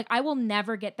get back. Like I will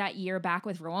never get that year back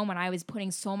with Rowan when I was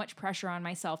putting so much pressure on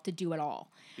myself to do it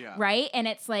all. Yeah. Right. And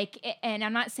it's like, and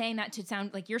I'm not saying that to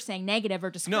sound like you're saying negative or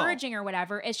discouraging or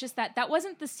whatever. It's just that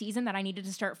wasn't the season that I needed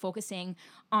to start focusing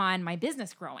on my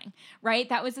business growing, right?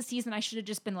 That was the season I should have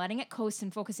just been letting it coast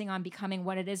and focusing on becoming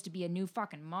what it is to be a new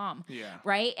fucking mom. Yeah.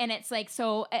 Right. And it's like,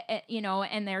 so,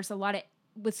 and there's a lot of,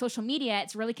 with social media,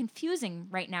 it's really confusing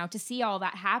right now to see all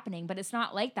that happening, but it's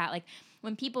not like that. Like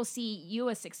when people see you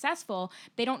as successful,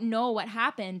 they don't know what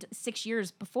happened 6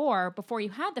 years before you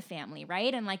had the family,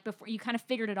 right? And like before you kind of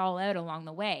figured it all out along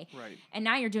the way. Right. And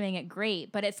now you're doing it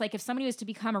great. But it's like if somebody was to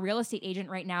become a real estate agent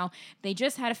right now, they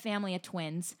just had a family of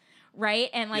twins, right?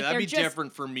 And like that'd they're be just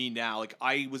different for me now. Like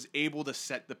I was able to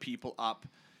set the people up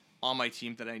on my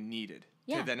team that I needed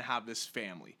to then have this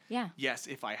family. Yeah. Yes,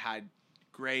 if I had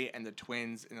Gray and the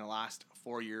twins in the last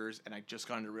 4 years and I just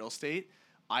got into real estate,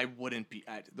 I wouldn't be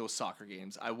at those soccer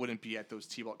games. I wouldn't be at those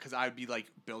T-ball because I would be like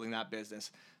building that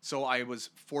business. So I was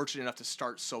fortunate enough to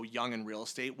start so young in real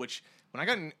estate, which when I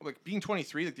got in, like being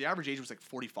 23, like the average age was like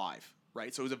 45,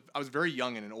 right? So I was very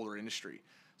young in an older industry,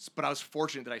 but I was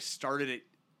fortunate that I started it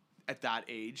at that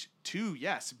age to,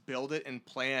 yes, build it and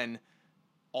plan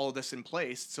all of this in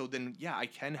place. So then, yeah, I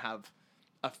can have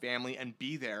a family and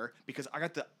be there because I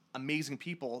got the amazing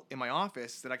people in my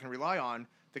office that I can rely on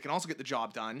that can also get the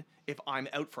job done if I'm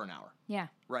out for an hour. Yeah.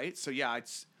 Right? So yeah,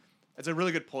 it's a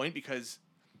really good point because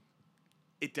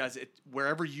it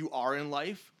wherever you are in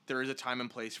life, there is a time and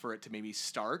place for it to maybe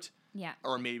start. Yeah.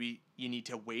 Or maybe you need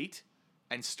to wait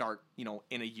and start,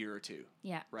 in a year or two.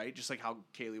 Yeah. Right? Just like how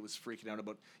Kaylee was freaking out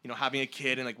about, having a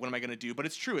kid and like, what am I going to do? But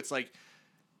it's true. It's like,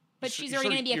 but she's already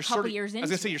going to be a couple years into it. I was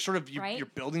going to say, you're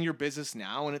building your business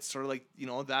now, and it's sort of like,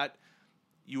 that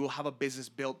you will have a business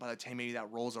built by the time maybe that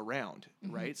rolls around,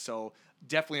 right? So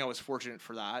definitely I was fortunate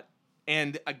for that.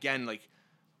 And again, like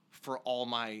for all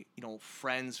my,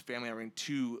 friends, family, everything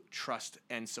to trust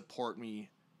and support me,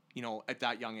 at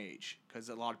that young age. Because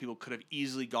a lot of people could have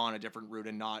easily gone a different route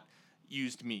and not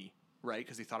used me, right?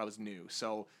 Because they thought I was new.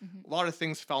 So a lot of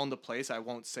things fell into place. I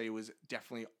won't say it was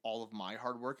definitely all of my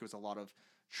hard work. It was a lot of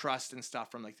trust and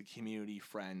stuff from like the community,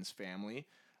 friends, family.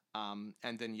 And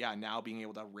then, now being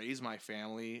able to raise my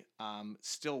family,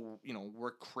 still,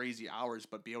 work crazy hours,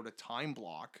 but be able to time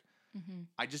block.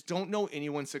 I just don't know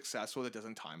anyone successful that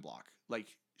doesn't time block. Like,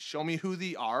 show me who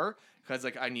they are, because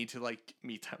like I need to like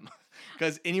meet them.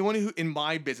 Because anyone who in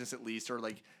my business at least, or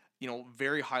like,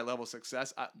 very high level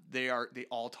success, they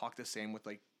all talk the same with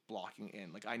like blocking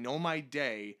in. Like I know my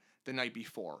day the night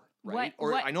before, right?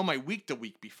 I know my week the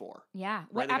week before. Yeah.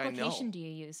 What application do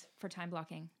you use for time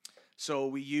blocking? So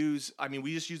we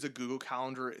just use a Google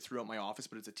Calendar throughout my office,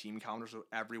 but it's a team calendar, so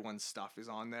everyone's stuff is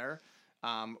on there.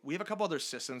 We have a couple other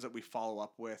systems that we follow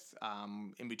up with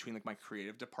in between like my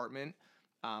creative department.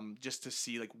 just to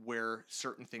see like where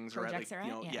certain things Projects are at, are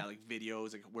like, at, you know, yeah. like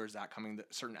videos, like where's that coming,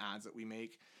 certain ads that we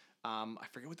make. I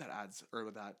forget what that ads or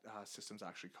what that system's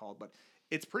actually called, but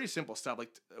it's pretty simple stuff. Like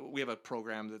we have a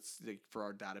program that's like for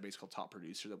our database called Top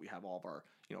Producer that we have all of our,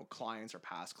 you know, clients, our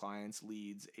past clients,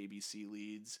 leads, ABC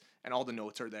leads, and all the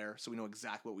notes are there. So we know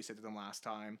exactly what we said to them last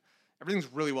time.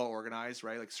 Everything's really well organized,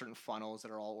 right? Like certain funnels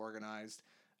that are all organized.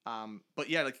 But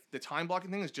yeah, like the time blocking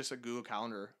thing is just a Google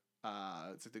Calendar.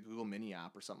 It's like the Google Mini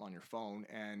app or something on your phone.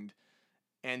 And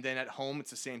then at home,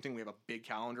 it's the same thing. We have a big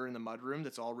calendar in the mudroom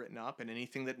that's all written up, and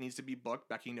anything that needs to be booked,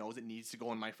 Becky knows it needs to go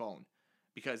on my phone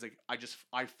because like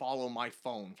I follow my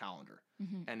phone calendar.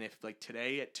 Mm-hmm. And if like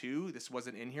today at 2, this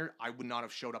wasn't in here, I would not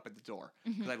have showed up at the door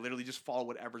because I literally just follow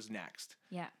whatever's next.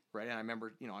 Yeah. Right. And I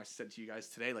remember, you know, I said to you guys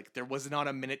today, like there was not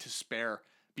a minute to spare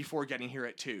before getting here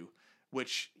at 2,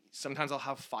 which sometimes I'll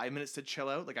have 5 minutes to chill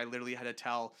out. Like I literally had to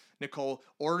tell Nicole,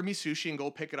 order me sushi and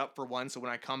go pick it up for 1. So when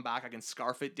I come back, I can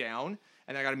scarf it down.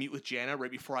 And I got to meet with Jana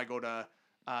right before I go to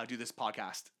do this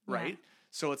podcast. Right. Yeah.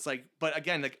 So it's like, but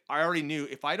again, like I already knew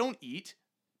if I don't eat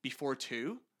before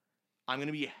 2, I'm going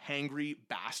to be a hangry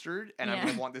bastard and I'm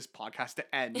going to want this podcast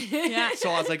to end. Yeah. So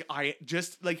I was like, I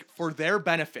just like for their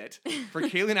benefit, for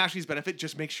Kaylee and Ashley's benefit,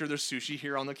 just make sure there's sushi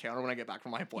here on the counter when I get back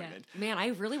from my appointment. Man, I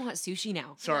really want sushi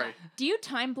now. Sorry. Do you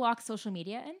time block social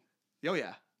media in? Oh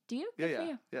yeah. Do you? Yeah, Good for yeah.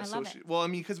 you. Yeah, I love it. Well, I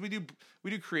mean, because we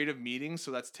do creative meetings,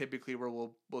 so that's typically where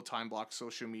we'll time block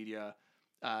social media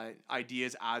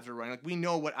ideas, ads are running. Like we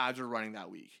know what ads are running that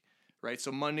week, right?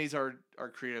 So Mondays are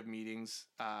creative meetings.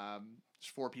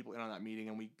 There's 4 people in on that meeting,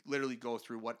 and we literally go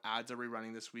through what ads are we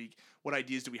running this week, what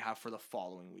ideas do we have for the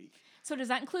following week. So does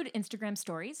that include Instagram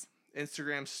stories?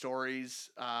 Instagram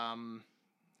stories,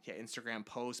 Instagram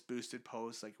posts, boosted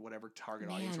posts, like whatever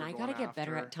target audience we're Man, I going gotta get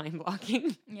better after. at time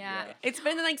blocking. Yeah. It's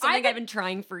been like something I've been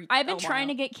trying for I've been a trying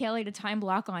to while. get Kaylee to time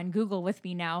block on Google with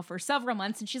me now for several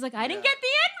months, and she's like, I didn't Yeah. get the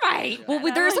invite. Yeah.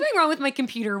 Well, there's something wrong with my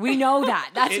computer. We know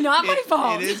that. That's not my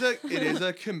fault. It is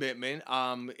a commitment.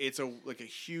 It's a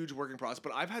huge working process.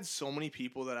 But I've had so many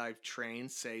people that I've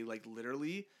trained say like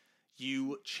literally,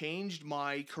 you changed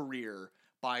my career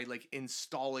by like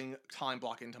installing time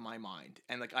block into my mind,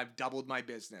 and like I've doubled my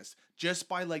business just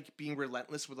by like being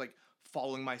relentless with like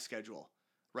following my schedule,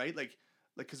 right? Like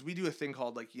because we do a thing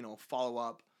called like, you know, follow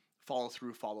up, follow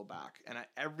through, follow back, and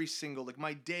every single like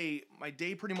my day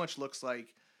pretty much looks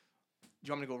like. Do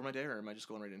you want me to go over my day, or am I just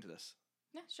going right into this?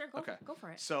 Yeah, sure. Go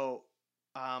for it. So,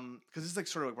 because it's like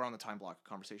sort of like we're on the time block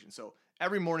conversation. So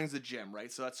every morning's the gym,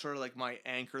 right? So that's sort of like my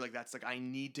anchor. Like that's like I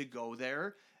need to go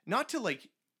there, not to like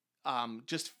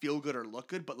just feel good or look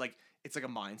good, but like it's like a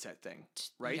mindset thing,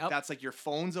 right? Yep. That's like your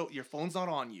phone's not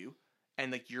on you,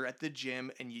 and like you're at the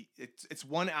gym, and it's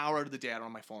 1 hour out of the day I don't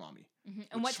have my phone on me. Mm-hmm.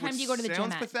 And what time do you go to the gym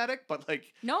Sounds at? pathetic, but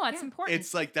like No, that's important.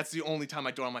 it's like that's the only time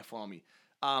I don't have my phone on me.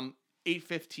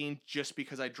 8:15 just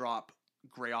because I drop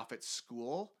Gray off at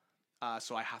school,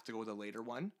 so I have to go to the later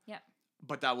one. Yeah.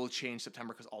 But that will change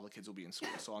September because all the kids will be in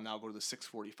school, so I'll now go to the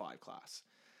 6:45 class.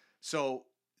 So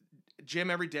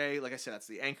gym every day, like I said, that's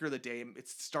the anchor of the day. It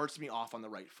starts me off on the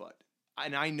right foot,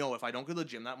 and I know if I don't go to the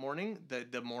gym that morning,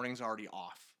 the morning's already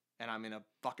off, and I'm in a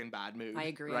fucking bad mood. I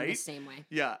agree. Right? I'm the same way.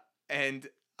 Yeah, and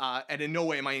in no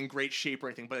way am I in great shape or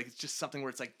anything, but like, it's just something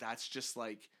where it's like that's just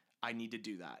like I need to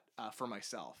do that for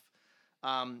myself.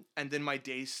 And then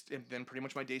then pretty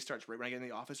much my day starts right when I get in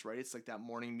the office, right? It's like that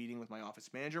morning meeting with my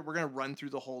office manager. We're going to run through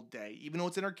the whole day. Even though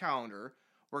it's in our calendar,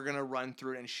 we're going to run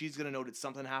through it, and she's going to note that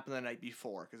something happened the night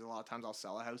before, because a lot of times I'll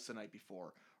sell a house the night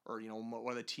before, or, you know,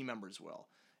 one of the team members will.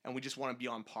 And we just want to be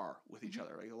on par with each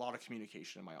other. Like a lot of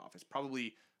communication in my office,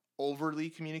 probably overly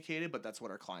communicated, but that's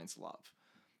what our clients love.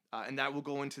 And that will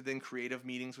go into then creative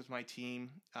meetings with my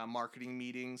team, marketing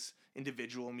meetings,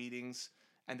 individual meetings.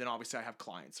 And then obviously I have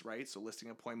clients, right? So listing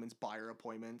appointments, buyer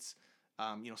appointments,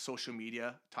 social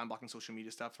media, time blocking social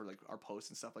media stuff for like our posts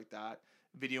and stuff like that.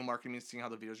 Video marketing means seeing how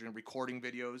the videos are going,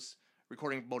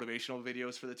 recording motivational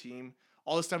videos for the team.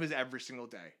 All this stuff is every single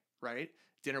day, right?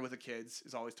 Dinner with the kids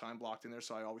is always time blocked in there.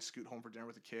 So I always scoot home for dinner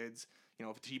with the kids. You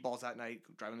know, if T-ball's that night,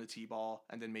 driving the T-ball,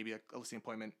 and then maybe a listing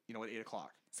appointment, you know, at 8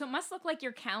 o'clock. So it must look like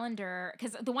your calendar,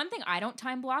 because the one thing I don't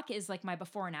time block is like my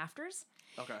before and afters.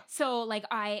 Okay. So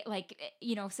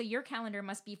so your calendar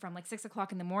must be from like 6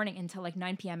 o'clock in the morning until like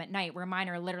 9 p.m. at night, where mine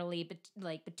are literally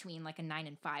between like a 9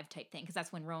 and 5 type thing, because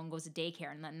that's when Rowan goes to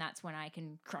daycare, and then that's when I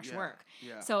can crush work.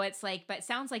 Yeah. So it's like, but it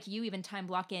sounds like you even time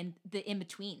block in the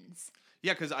in-betweens.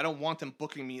 Yeah, because I don't want them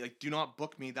booking me. Like, do not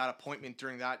book me that appointment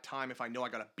during that time if I know I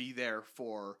got to be there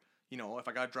for, you know, if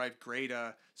I got to drive Gray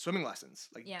to swimming lessons.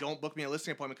 Like, don't book me a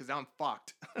listing appointment because now I'm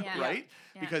fucked, Yeah. right?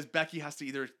 Yeah. Because Becky has to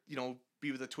either, you know,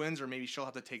 be with the twins, or maybe she'll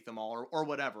have to take them all, or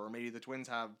whatever, or maybe the twins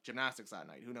have gymnastics that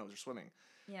night. Who knows? Or swimming.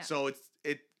 Yeah. So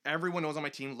everyone knows on my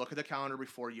team. Look at the calendar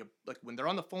before you, like, when they're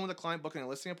on the phone with a client booking a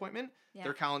listing appointment. Yeah.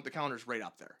 The calendar's right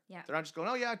up there. Yeah. They're not just going,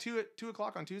 oh yeah,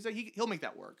 2:00 on Tuesday. He'll make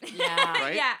that work. Yeah.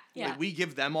 Right. Yeah. Like, we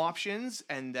give them options,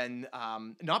 and then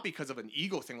not because of an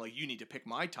ego thing, like you need to pick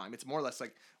my time. It's more or less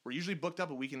like we're usually booked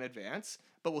up a week in advance,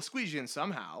 but we'll squeeze you in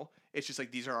somehow. It's just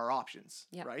like these are our options.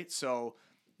 Yep. Right. So.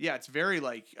 Yeah, it's very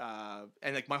like,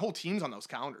 and like my whole team's on those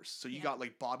calendars. So you got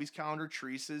like Bobby's calendar,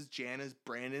 Teresa's, Jana's,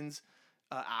 Brandon's,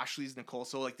 Ashley's, Nicole.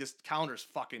 So like this calendar's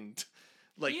fucking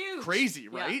like Huge. crazy,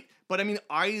 right? Yeah. But I mean,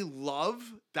 I love,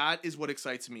 that is what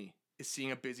excites me, is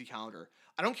seeing a busy calendar.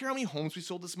 I don't care how many homes we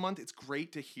sold this month. It's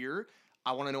great to hear.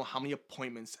 I want to know how many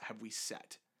appointments have we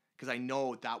set, because I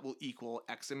know that will equal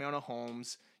X amount of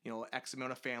homes, X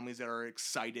amount of families that are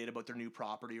excited about their new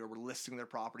property or we're listing their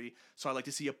property. So I like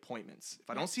to see appointments. If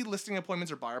I don't see listing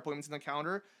appointments or buyer appointments in the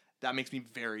calendar, that makes me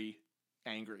very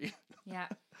angry. Yeah.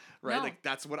 Right? No. Like,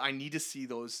 that's what I need to see,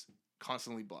 those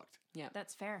constantly booked. Yeah.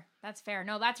 That's fair. That's fair.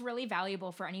 No, that's really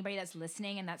valuable for anybody that's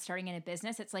listening and that's starting in a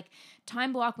business. It's like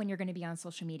time block when you're going to be on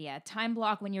social media, time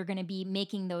block when you're going to be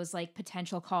making those like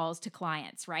potential calls to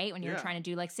clients, right? When you're trying to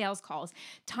do like sales calls,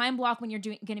 time block when you're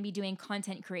going to be doing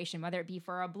content creation, whether it be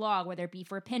for a blog, whether it be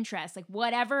for Pinterest, like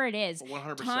whatever it is,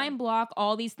 100%. time block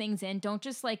all these things in. Don't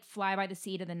just like fly by the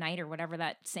seat of the night or whatever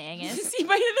that saying is. See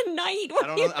by the night. I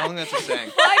don't think that's a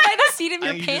saying. Fly by the seat of I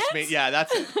your think pants.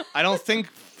 that's it. I don't think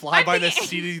fly by the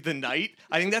seat of the night.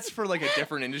 I think that's for like a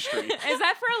different industry. Is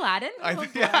that for Aladdin? I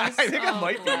think it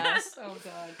might be. Oh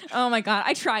god. Oh my god,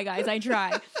 I try, guys. I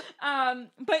try.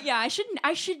 But yeah,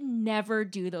 I should never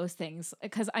do those things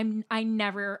because I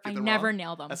never wrong?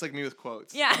 nail them. That's like me with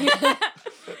quotes. Yeah.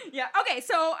 Yeah. Okay.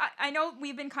 So I know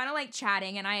we've been kind of like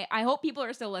chatting, and I hope people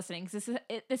are still listening because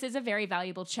this is a very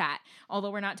valuable chat. Although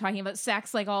we're not talking about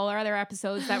sex like all our other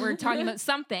episodes that we're talking about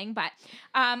something, but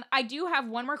I do have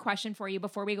one more question for you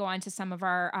before we go on to some of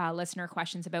our listener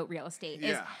questions about real estate.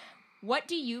 Yeah. What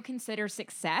do you consider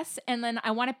success? And then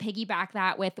I want to piggyback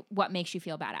that with what makes you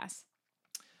feel badass.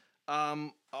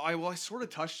 I sort of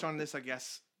touched on this, I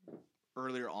guess,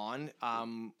 earlier on.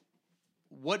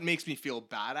 What makes me feel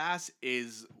badass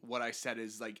is what I said,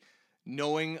 is like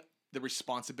knowing the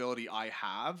responsibility I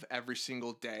have every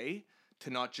single day to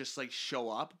not just like show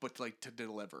up, but to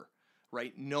deliver,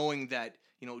 right? Knowing that,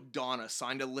 Donna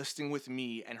signed a listing with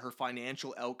me and her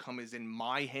financial outcome is in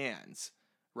my hands,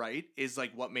 right? Is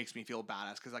like what makes me feel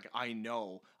badass, because like I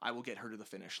know I will get her to the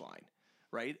finish line,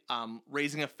 right?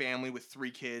 Raising a family with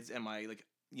 3 kids and my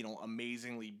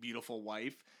amazingly beautiful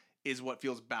wife is what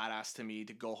feels badass to me,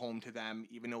 to go home to them,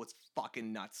 even though it's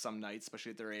fucking nuts some nights, especially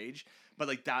at their age. But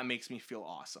like that makes me feel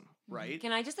awesome, right?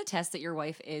 Can I just attest that your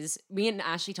wife is? Me and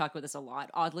Ashley talk about this a lot.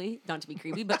 Oddly, not to be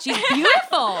creepy, but she's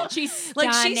beautiful. She's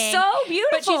like stunning, she's so beautiful,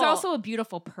 but she's also a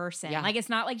beautiful person. Yeah. Like it's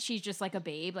not like she's just like a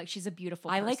babe. Like she's a beautiful.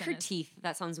 I person. like her teeth.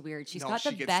 That sounds weird. She's got she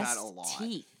the gets best that a lot.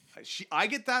 teeth. I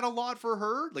get that a lot for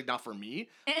her, like not for me.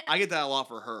 I get that a lot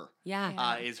for her.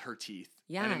 Yeah. Is her teeth.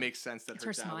 Yeah. And it makes sense that It's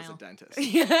her her dad was a smile. dentist.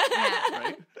 Yeah.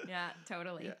 Right? Yeah,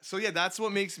 totally. Yeah. So yeah, that's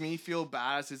what makes me feel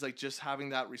badass, is like just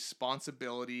having that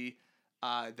responsibility,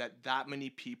 that many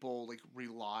people like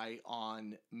rely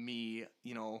on me,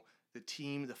 the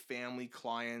team, the family,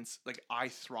 clients. Like I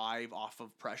thrive off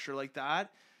of pressure like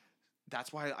that.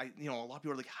 That's why a lot of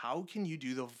people are like, how can you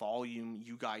do the volume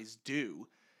you guys do?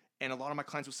 And a lot of my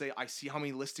clients will say, I see how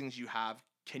many listings you have.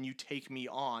 Can you take me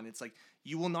on? It's like,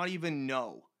 you will not even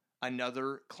know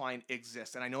another client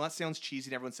exists. And I know that sounds cheesy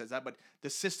and everyone says that, but the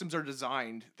systems are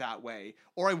designed that way,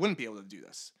 or I wouldn't be able to do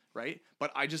this, right?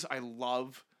 But I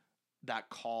love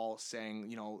that call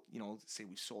saying, say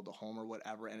we sold the home or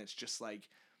whatever. And it's just like,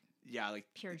 yeah, like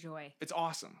Pure joy. it's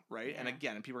awesome, right? Yeah. And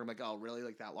again, and people are like, oh, really?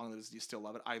 Like that long? Do you still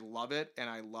love it? I love it. And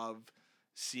I love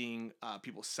seeing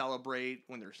people celebrate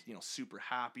when they're, super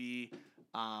happy.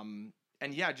 And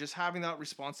yeah, just having that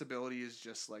responsibility is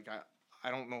just like, I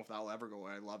don't know if that'll ever go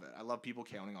away. I love it. I love people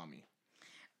counting on me.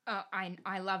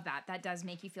 I love that. That does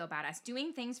make you feel badass.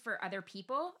 Doing things for other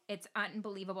people, it's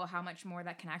unbelievable how much more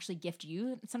that can actually gift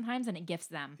you sometimes than it gifts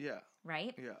them. Yeah.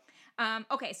 Right? Yeah.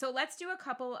 Okay, so let's do a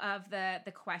couple of the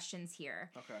questions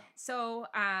here. Okay. So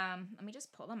let me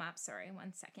just pull them up. Sorry,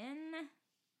 1 second.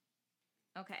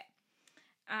 Okay.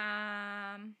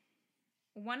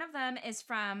 One of them is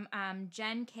from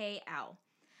Jen KL.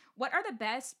 What are the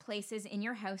best places in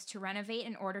your house to renovate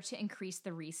in order to increase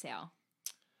the resale?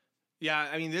 Yeah,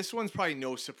 I mean, this one's probably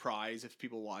no surprise if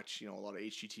people watch, a lot of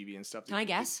HGTV and stuff. Can I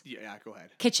guess? Yeah, go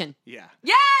ahead. Kitchen. Yeah.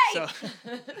 Yay!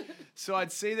 So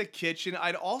I'd say the kitchen.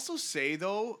 I'd also say,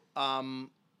 though,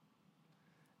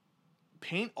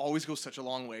 paint always goes such a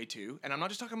long way too. And I'm not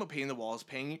just talking about painting the walls,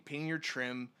 painting your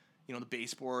trim, you know, the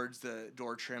baseboards, the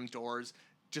door trim, doors,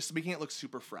 just making it look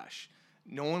super fresh.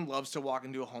 No one loves to walk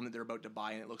into a home that they're about to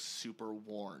buy and it looks super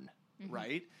worn,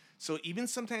 right? So even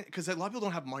sometimes, because a lot of people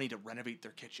don't have money to renovate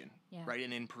their kitchen, right,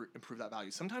 and improve that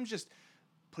value. Sometimes just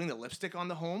putting the lipstick on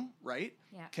the home, right,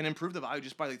 can improve the value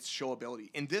just by its showability.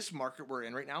 In this market we're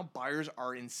in right now, buyers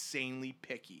are insanely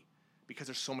picky because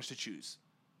there's so much to choose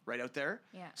right out there.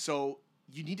 Yeah. So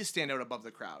you need to stand out above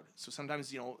the crowd. So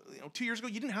sometimes, you know, 2 years ago,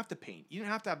 you didn't have to paint. You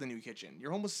didn't have to have the new kitchen.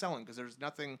 Your home was selling because there's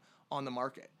nothing on the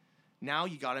market. Now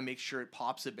you got to make sure it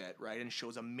pops a bit, right, and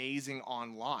shows amazing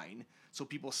online so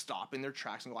people stop in their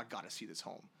tracks and go, I got to see this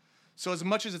home. So as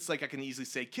much as it's like I can easily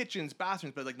say kitchens,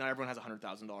 bathrooms, but like not everyone has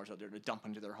 $100,000 out there to dump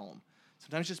into their home.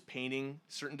 Sometimes just painting,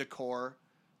 certain decor.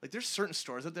 Like there's certain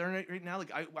stores out there right now.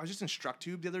 Like I was just in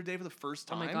StruckTube the other day for the first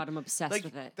time. Oh my God, I'm obsessed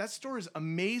with it. That store is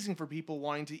amazing for people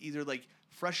wanting to either like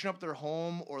freshen up their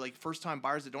home or like first time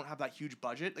buyers that don't have that huge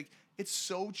budget. Like it's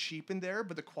so cheap in there,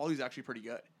 but the quality is actually pretty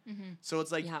good. So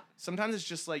it's like sometimes it's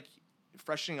just like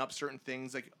freshening up certain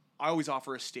things. Like I always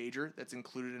offer a stager that's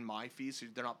included in my fees, so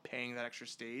they're not paying that extra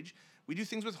stage. We do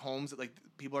things with homes that like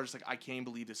people are just like, I can't even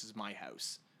believe this is my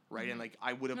house, right? And like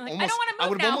I would have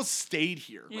almost stayed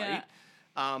here, right?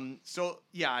 So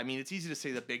yeah, I mean, it's easy to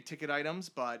say the big ticket items,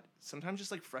 but sometimes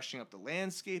just like freshening up the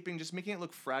landscaping, just making it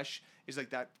look fresh is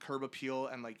like that curb appeal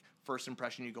and like first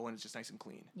impression you go in, it's just nice and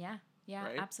clean. Yeah,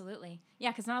 right? Absolutely.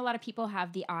 Yeah, because not a lot of people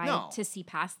have the eye to see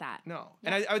past that. No.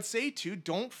 Yeah. And I would say too,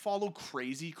 don't follow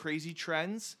crazy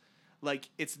trends. Like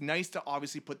it's nice to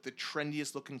obviously put the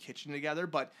trendiest looking kitchen together,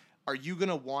 but are you going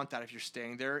to want that if you're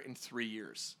staying there in 3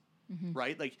 years?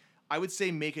 Right? Like I would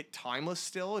say make it timeless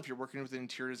still. If you're working with an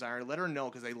interior designer, let her know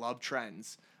because they love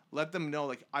trends. Let them know,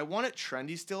 like, I want it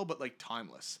trendy still, but like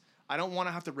timeless. I don't want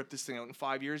to have to rip this thing out in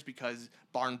 5 years because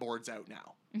barn board's out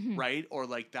now, right? Or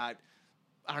like that,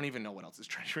 I don't even know what else is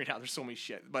trendy right now. There's so many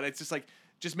shit. But it's just like,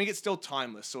 just make it still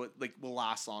timeless so it like will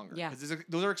last longer. Yeah. Because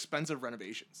those are expensive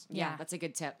renovations. Yeah, that's a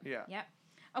good tip. Yeah. Yep.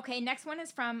 Okay, next one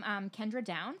is from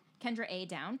Kendra A.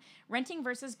 Down. Renting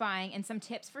versus buying and some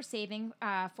tips for saving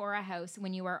for a house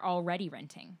when you are already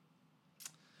renting.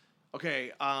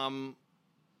 Okay. I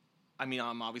mean,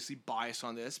 I'm obviously biased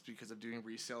on this because I'm doing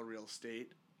resale real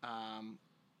estate.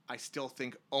 I still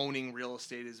think owning real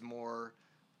estate is more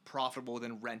profitable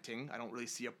than renting. I don't really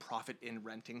see a profit in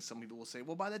renting. Some people will say,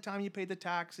 well, by the time you pay the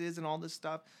taxes and all this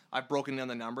stuff, I've broken down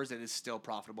the numbers. It is still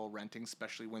profitable renting,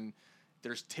 especially when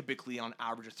there's typically on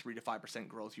average a 3 to 5%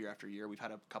 growth year after year. We've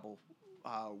had a couple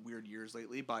weird years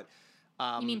lately, but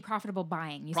you mean profitable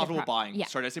buying? Profitable buying. Yeah.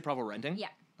 Sorry, did I say profitable renting? Yeah.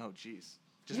 Oh, jeez.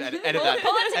 Just edit that.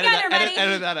 Pull it together, buddy.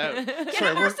 Edit that out.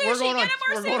 Sorry,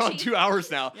 we're going on 2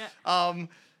 hours now. Yeah.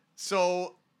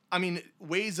 So I mean,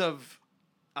 ways of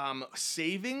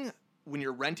saving when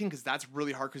you're renting, because that's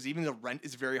really hard because even the rent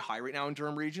is very high right now in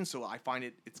Durham region. So I find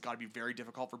it's got to be very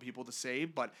difficult for people to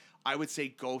save. But I would say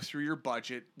go through your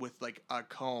budget with like a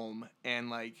comb and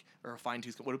like, or a fine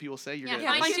tooth comb. What do people say?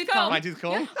 Fine tooth comb. Fine tooth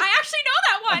comb? I actually know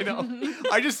that one. I know.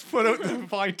 I just put out the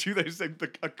fine tooth. I just said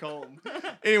a comb.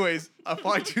 Anyways, a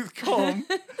fine tooth comb.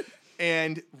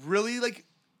 And really like,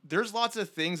 there's lots of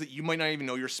things that you might not even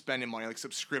know you're spending money, like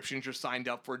subscriptions you're signed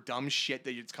up for, dumb shit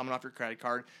that it's coming off your credit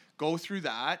card. Go through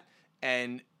that,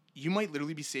 and you might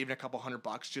literally be saving a couple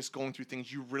 $100 just going through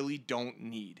things you really don't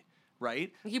need,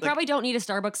 right? You probably don't need a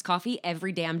Starbucks coffee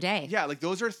every damn day. Yeah, like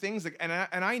those are things like, and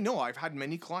I know I've had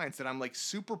many clients that I'm like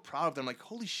super proud of them. Like,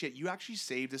 holy shit, you actually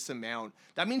saved this amount.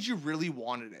 That means you really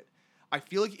wanted it. I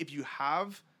feel like if you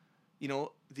have, you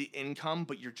know, the income,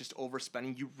 but you're just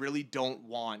overspending, you really don't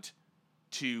want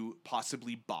to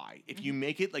possibly buy. If you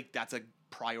make it like that's a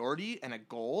priority and a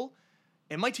goal,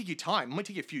 it might take you time. It might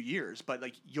take you a few years, but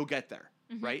like you'll get there,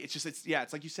 right?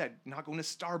 It's like you said, not going to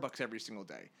Starbucks every single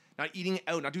day, not eating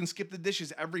out, not doing skip the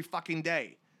dishes every fucking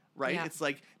day, right? Yeah. It's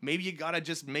like maybe you gotta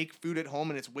just make food at home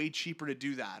and it's way cheaper to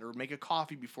do that, or make a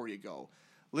coffee before you go.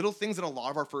 Little things that a lot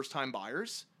of our first time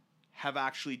buyers have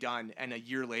actually done, and a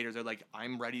year later they're like, I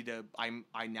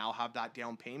now have that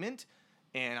down payment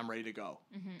and I'm ready to go.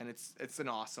 And it's an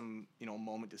awesome, you know,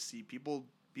 moment to see people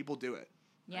do it.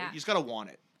 Yeah. Right? You just gotta want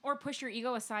it. Or push your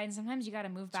ego aside, and sometimes you got to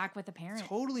move back with a parent.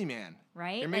 Totally, man.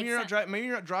 Right? Or maybe you're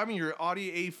not driving your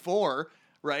Audi A4,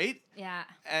 right? Yeah.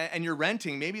 And you're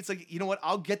renting. Maybe it's like, you know what?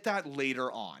 I'll get that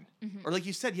later on. Or like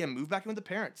you said, move back in with the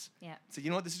parents. Yeah. So you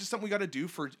know what? This is just something we got to do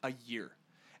for a year.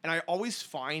 And I always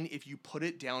find if you put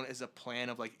it down as a plan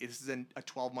of like, this is a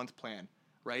 12-month plan,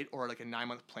 right? Or like a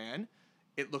 9-month plan,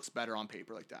 it looks better on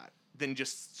paper like that than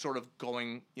just sort of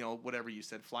going, whatever you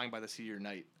said, flying by the seat of your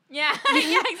night. Yeah,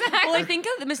 yeah, exactly. Well, I think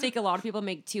the mistake a lot of people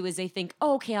make too is they think,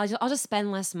 oh, okay, I'll just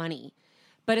spend less money.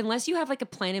 But unless you have like a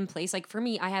plan in place, like for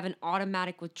me, I have an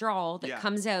automatic withdrawal that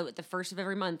comes out at the first of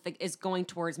every month that is going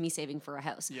towards me saving for a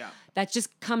house. Yeah. That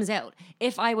just comes out.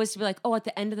 If I was to be like, oh, at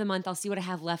the end of the month, I'll see what I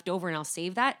have left over and I'll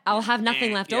save that, I'll have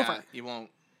nothing left over. You won't.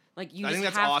 Like I think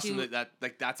that's awesome.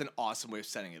 That's an awesome way of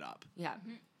setting it up. Yeah.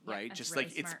 Right. Yeah, just really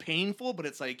like it's smart. painful, but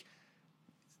it's like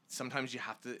sometimes you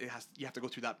have to go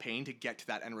through that pain to get to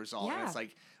that end result. Yeah. And it's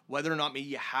like whether or not maybe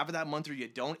you have it that month or you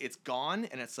don't, it's gone,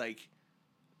 and it's like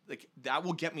that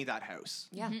will get me that house.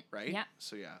 Yeah. Right? Yeah.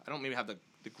 So yeah, I don't maybe have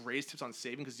the greatest tips on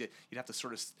saving because you'd have to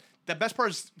sort of the best part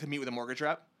is to meet with a mortgage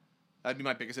rep. That'd be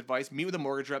my biggest advice. Meet with a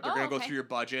mortgage rep. They're gonna go through your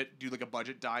budget, do like a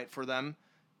budget diet for them,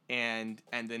 and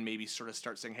then maybe sort of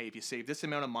start saying, hey, if you save this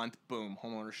amount a month, boom,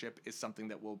 home ownership is something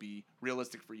that will be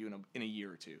realistic for you in a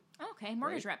year or two. Okay,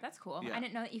 mortgage rep. That's cool. Yeah. I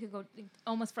didn't know that you could go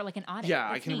almost for like an audit.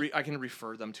 Yeah, That's I can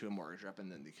refer them to a mortgage rep,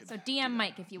 and then they could. So DM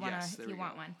Mike if you want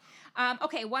one.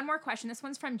 Okay, one more question. This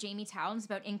one's from Jamie Towell. It's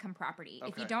about income property.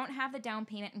 If you Okay. don't have the down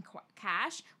payment in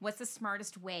cash, what's the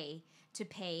smartest way to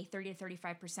pay 30 to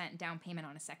 35% down payment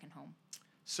on a second home?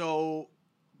 So,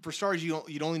 for starters,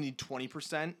 you'd only need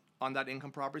 20% on that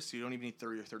income property, so you don't even need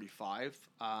 30 or 35.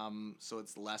 So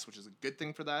it's less, which is a good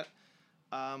thing for that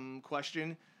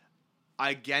question.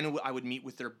 I would meet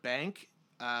with their bank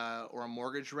or a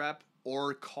mortgage rep,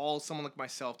 or call someone like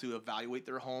myself to evaluate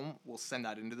their home. We'll send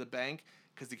that into the bank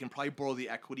because they can probably borrow the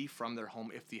equity from their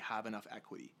home if they have enough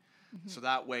equity. Mm-hmm. So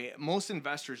that way, most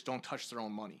investors don't touch their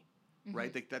own money. Mm-hmm.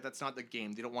 Right? That's not the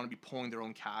game. They don't want to be pulling their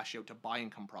own cash out to buy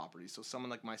income properties. So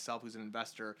someone like myself who's an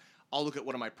investor, I'll look at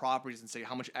one of my properties and say,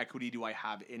 how much equity do I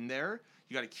have in there?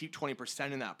 You got to keep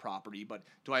 20% in that property, but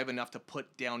do I have enough to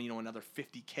put down, another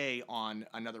 $50K on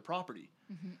another property?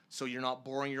 Mm-hmm. So you're not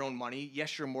borrowing your own money.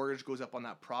 Yes, your mortgage goes up on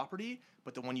that property,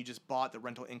 but the one you just bought, the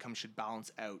rental income should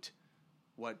balance out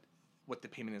what the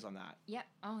payment is on that. Yep.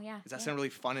 Oh, yeah. Does that sound really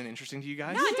fun and interesting to you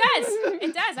guys? No, it does.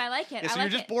 It does. I like it. Yeah, so you're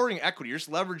just borrowing equity. You're just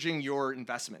leveraging your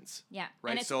investments. Yeah.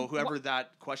 Right. So whoever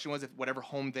that question was, if whatever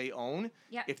home they own,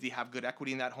 if they have good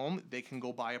equity in that home, they can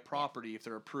go buy a property if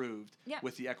they're approved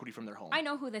with the equity from their home. I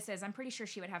know who this is. I'm pretty sure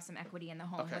she would have some equity in the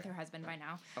home with her husband by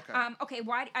now. Okay. Okay.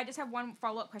 Why? I just have one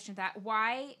follow-up question to that.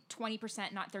 Why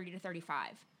 20%, not 30 to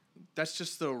 35? That's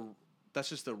just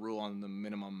the rule on the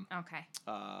minimum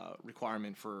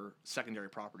requirement for secondary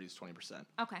properties, 20%.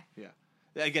 Okay. Yeah.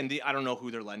 Again, I don't know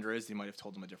who their lender is. They might have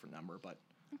told them a different number, but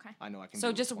I know I can.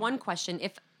 So just one question.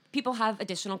 If people have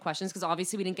additional questions, because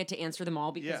obviously we didn't get to answer them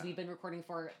all because we've been recording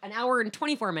for an hour and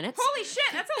 24 minutes. Holy shit,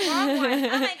 that's a long one.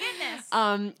 Oh my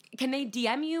goodness. Can they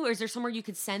DM you, or is there somewhere you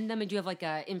could send them? And do you have like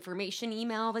a information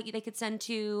email that they could send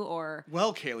to, or?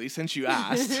 Well, Kaylee, since you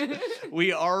asked,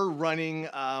 we are running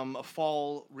a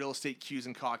fall real estate Q's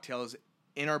and cocktails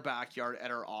in our backyard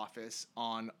at our office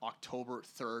on October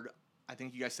 3rd. I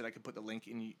think you guys said I could put the link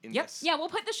in this. Yeah, we'll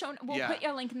put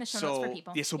your link in the show notes for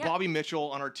people. Yeah, so Bobby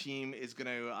Mitchell on our team is going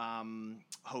to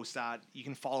host that. You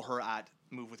can follow her at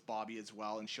Move with Bobby as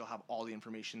well, and she'll have all the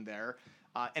information there.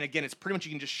 And again, it's pretty much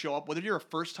you can just show up. Whether you're a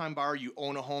first-time buyer, you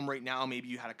own a home right now, maybe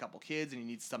you had a couple kids and you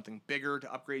need something bigger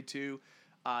to upgrade to,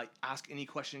 ask any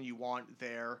question you want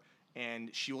there, and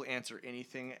she will answer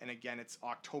anything. And again, it's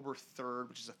October 3rd,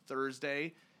 which is a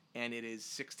Thursday, and it is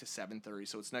 6 to 7:30,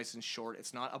 so it's nice and short.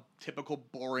 It's not a typical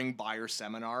boring buyer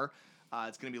seminar.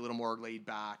 It's going to be a little more laid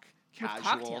back,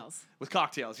 casual. With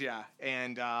cocktails, yeah.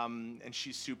 And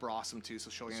she's super awesome too, so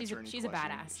she'll answer any questions. She's a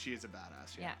badass. She is a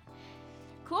badass, yeah.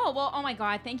 Cool. Well, oh my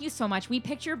God, thank you so much. We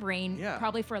picked your brain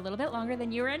probably for a little bit longer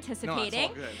than you were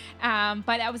anticipating. No, it's all good.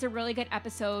 But that was a really good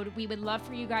episode. We would love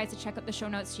for you guys to check out the show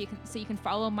notes so you can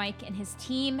follow Mike and his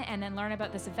team and then learn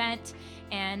about this event.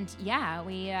 And yeah,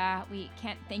 we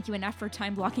can't thank you enough for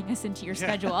time blocking us into your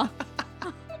schedule.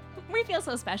 We feel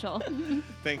so special.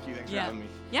 Thank you. Thanks for having me.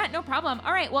 Yeah, no problem.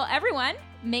 All right. Well, everyone,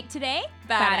 make today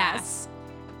badass.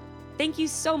 Thank you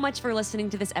so much for listening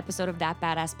to this episode of That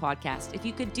Badass Podcast. If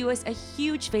you could do us a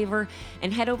huge favor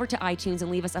and head over to iTunes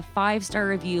and leave us a 5-star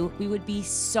review, we would be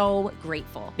so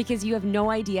grateful, because you have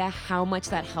no idea how much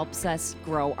that helps us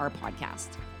grow our podcast.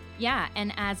 Yeah,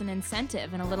 and as an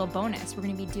incentive and a little bonus, we're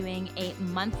going to be doing a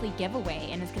monthly giveaway,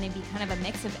 and it's going to be kind of a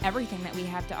mix of everything that we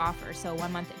have to offer. So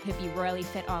one month it could be Royally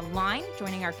Fit Online,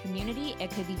 joining our community. It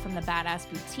could be from the Badass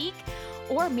Boutique,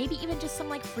 or maybe even just some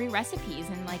like free recipes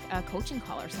and like a coaching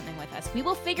call or something with us. We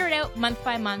will figure it out month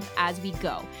by month as we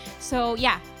go. So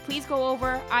yeah, please go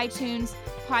over iTunes,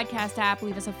 podcast app,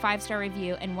 leave us a 5-star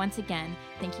review. And once again,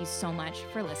 thank you so much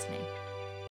for listening.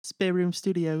 Spare Room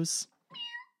Studios.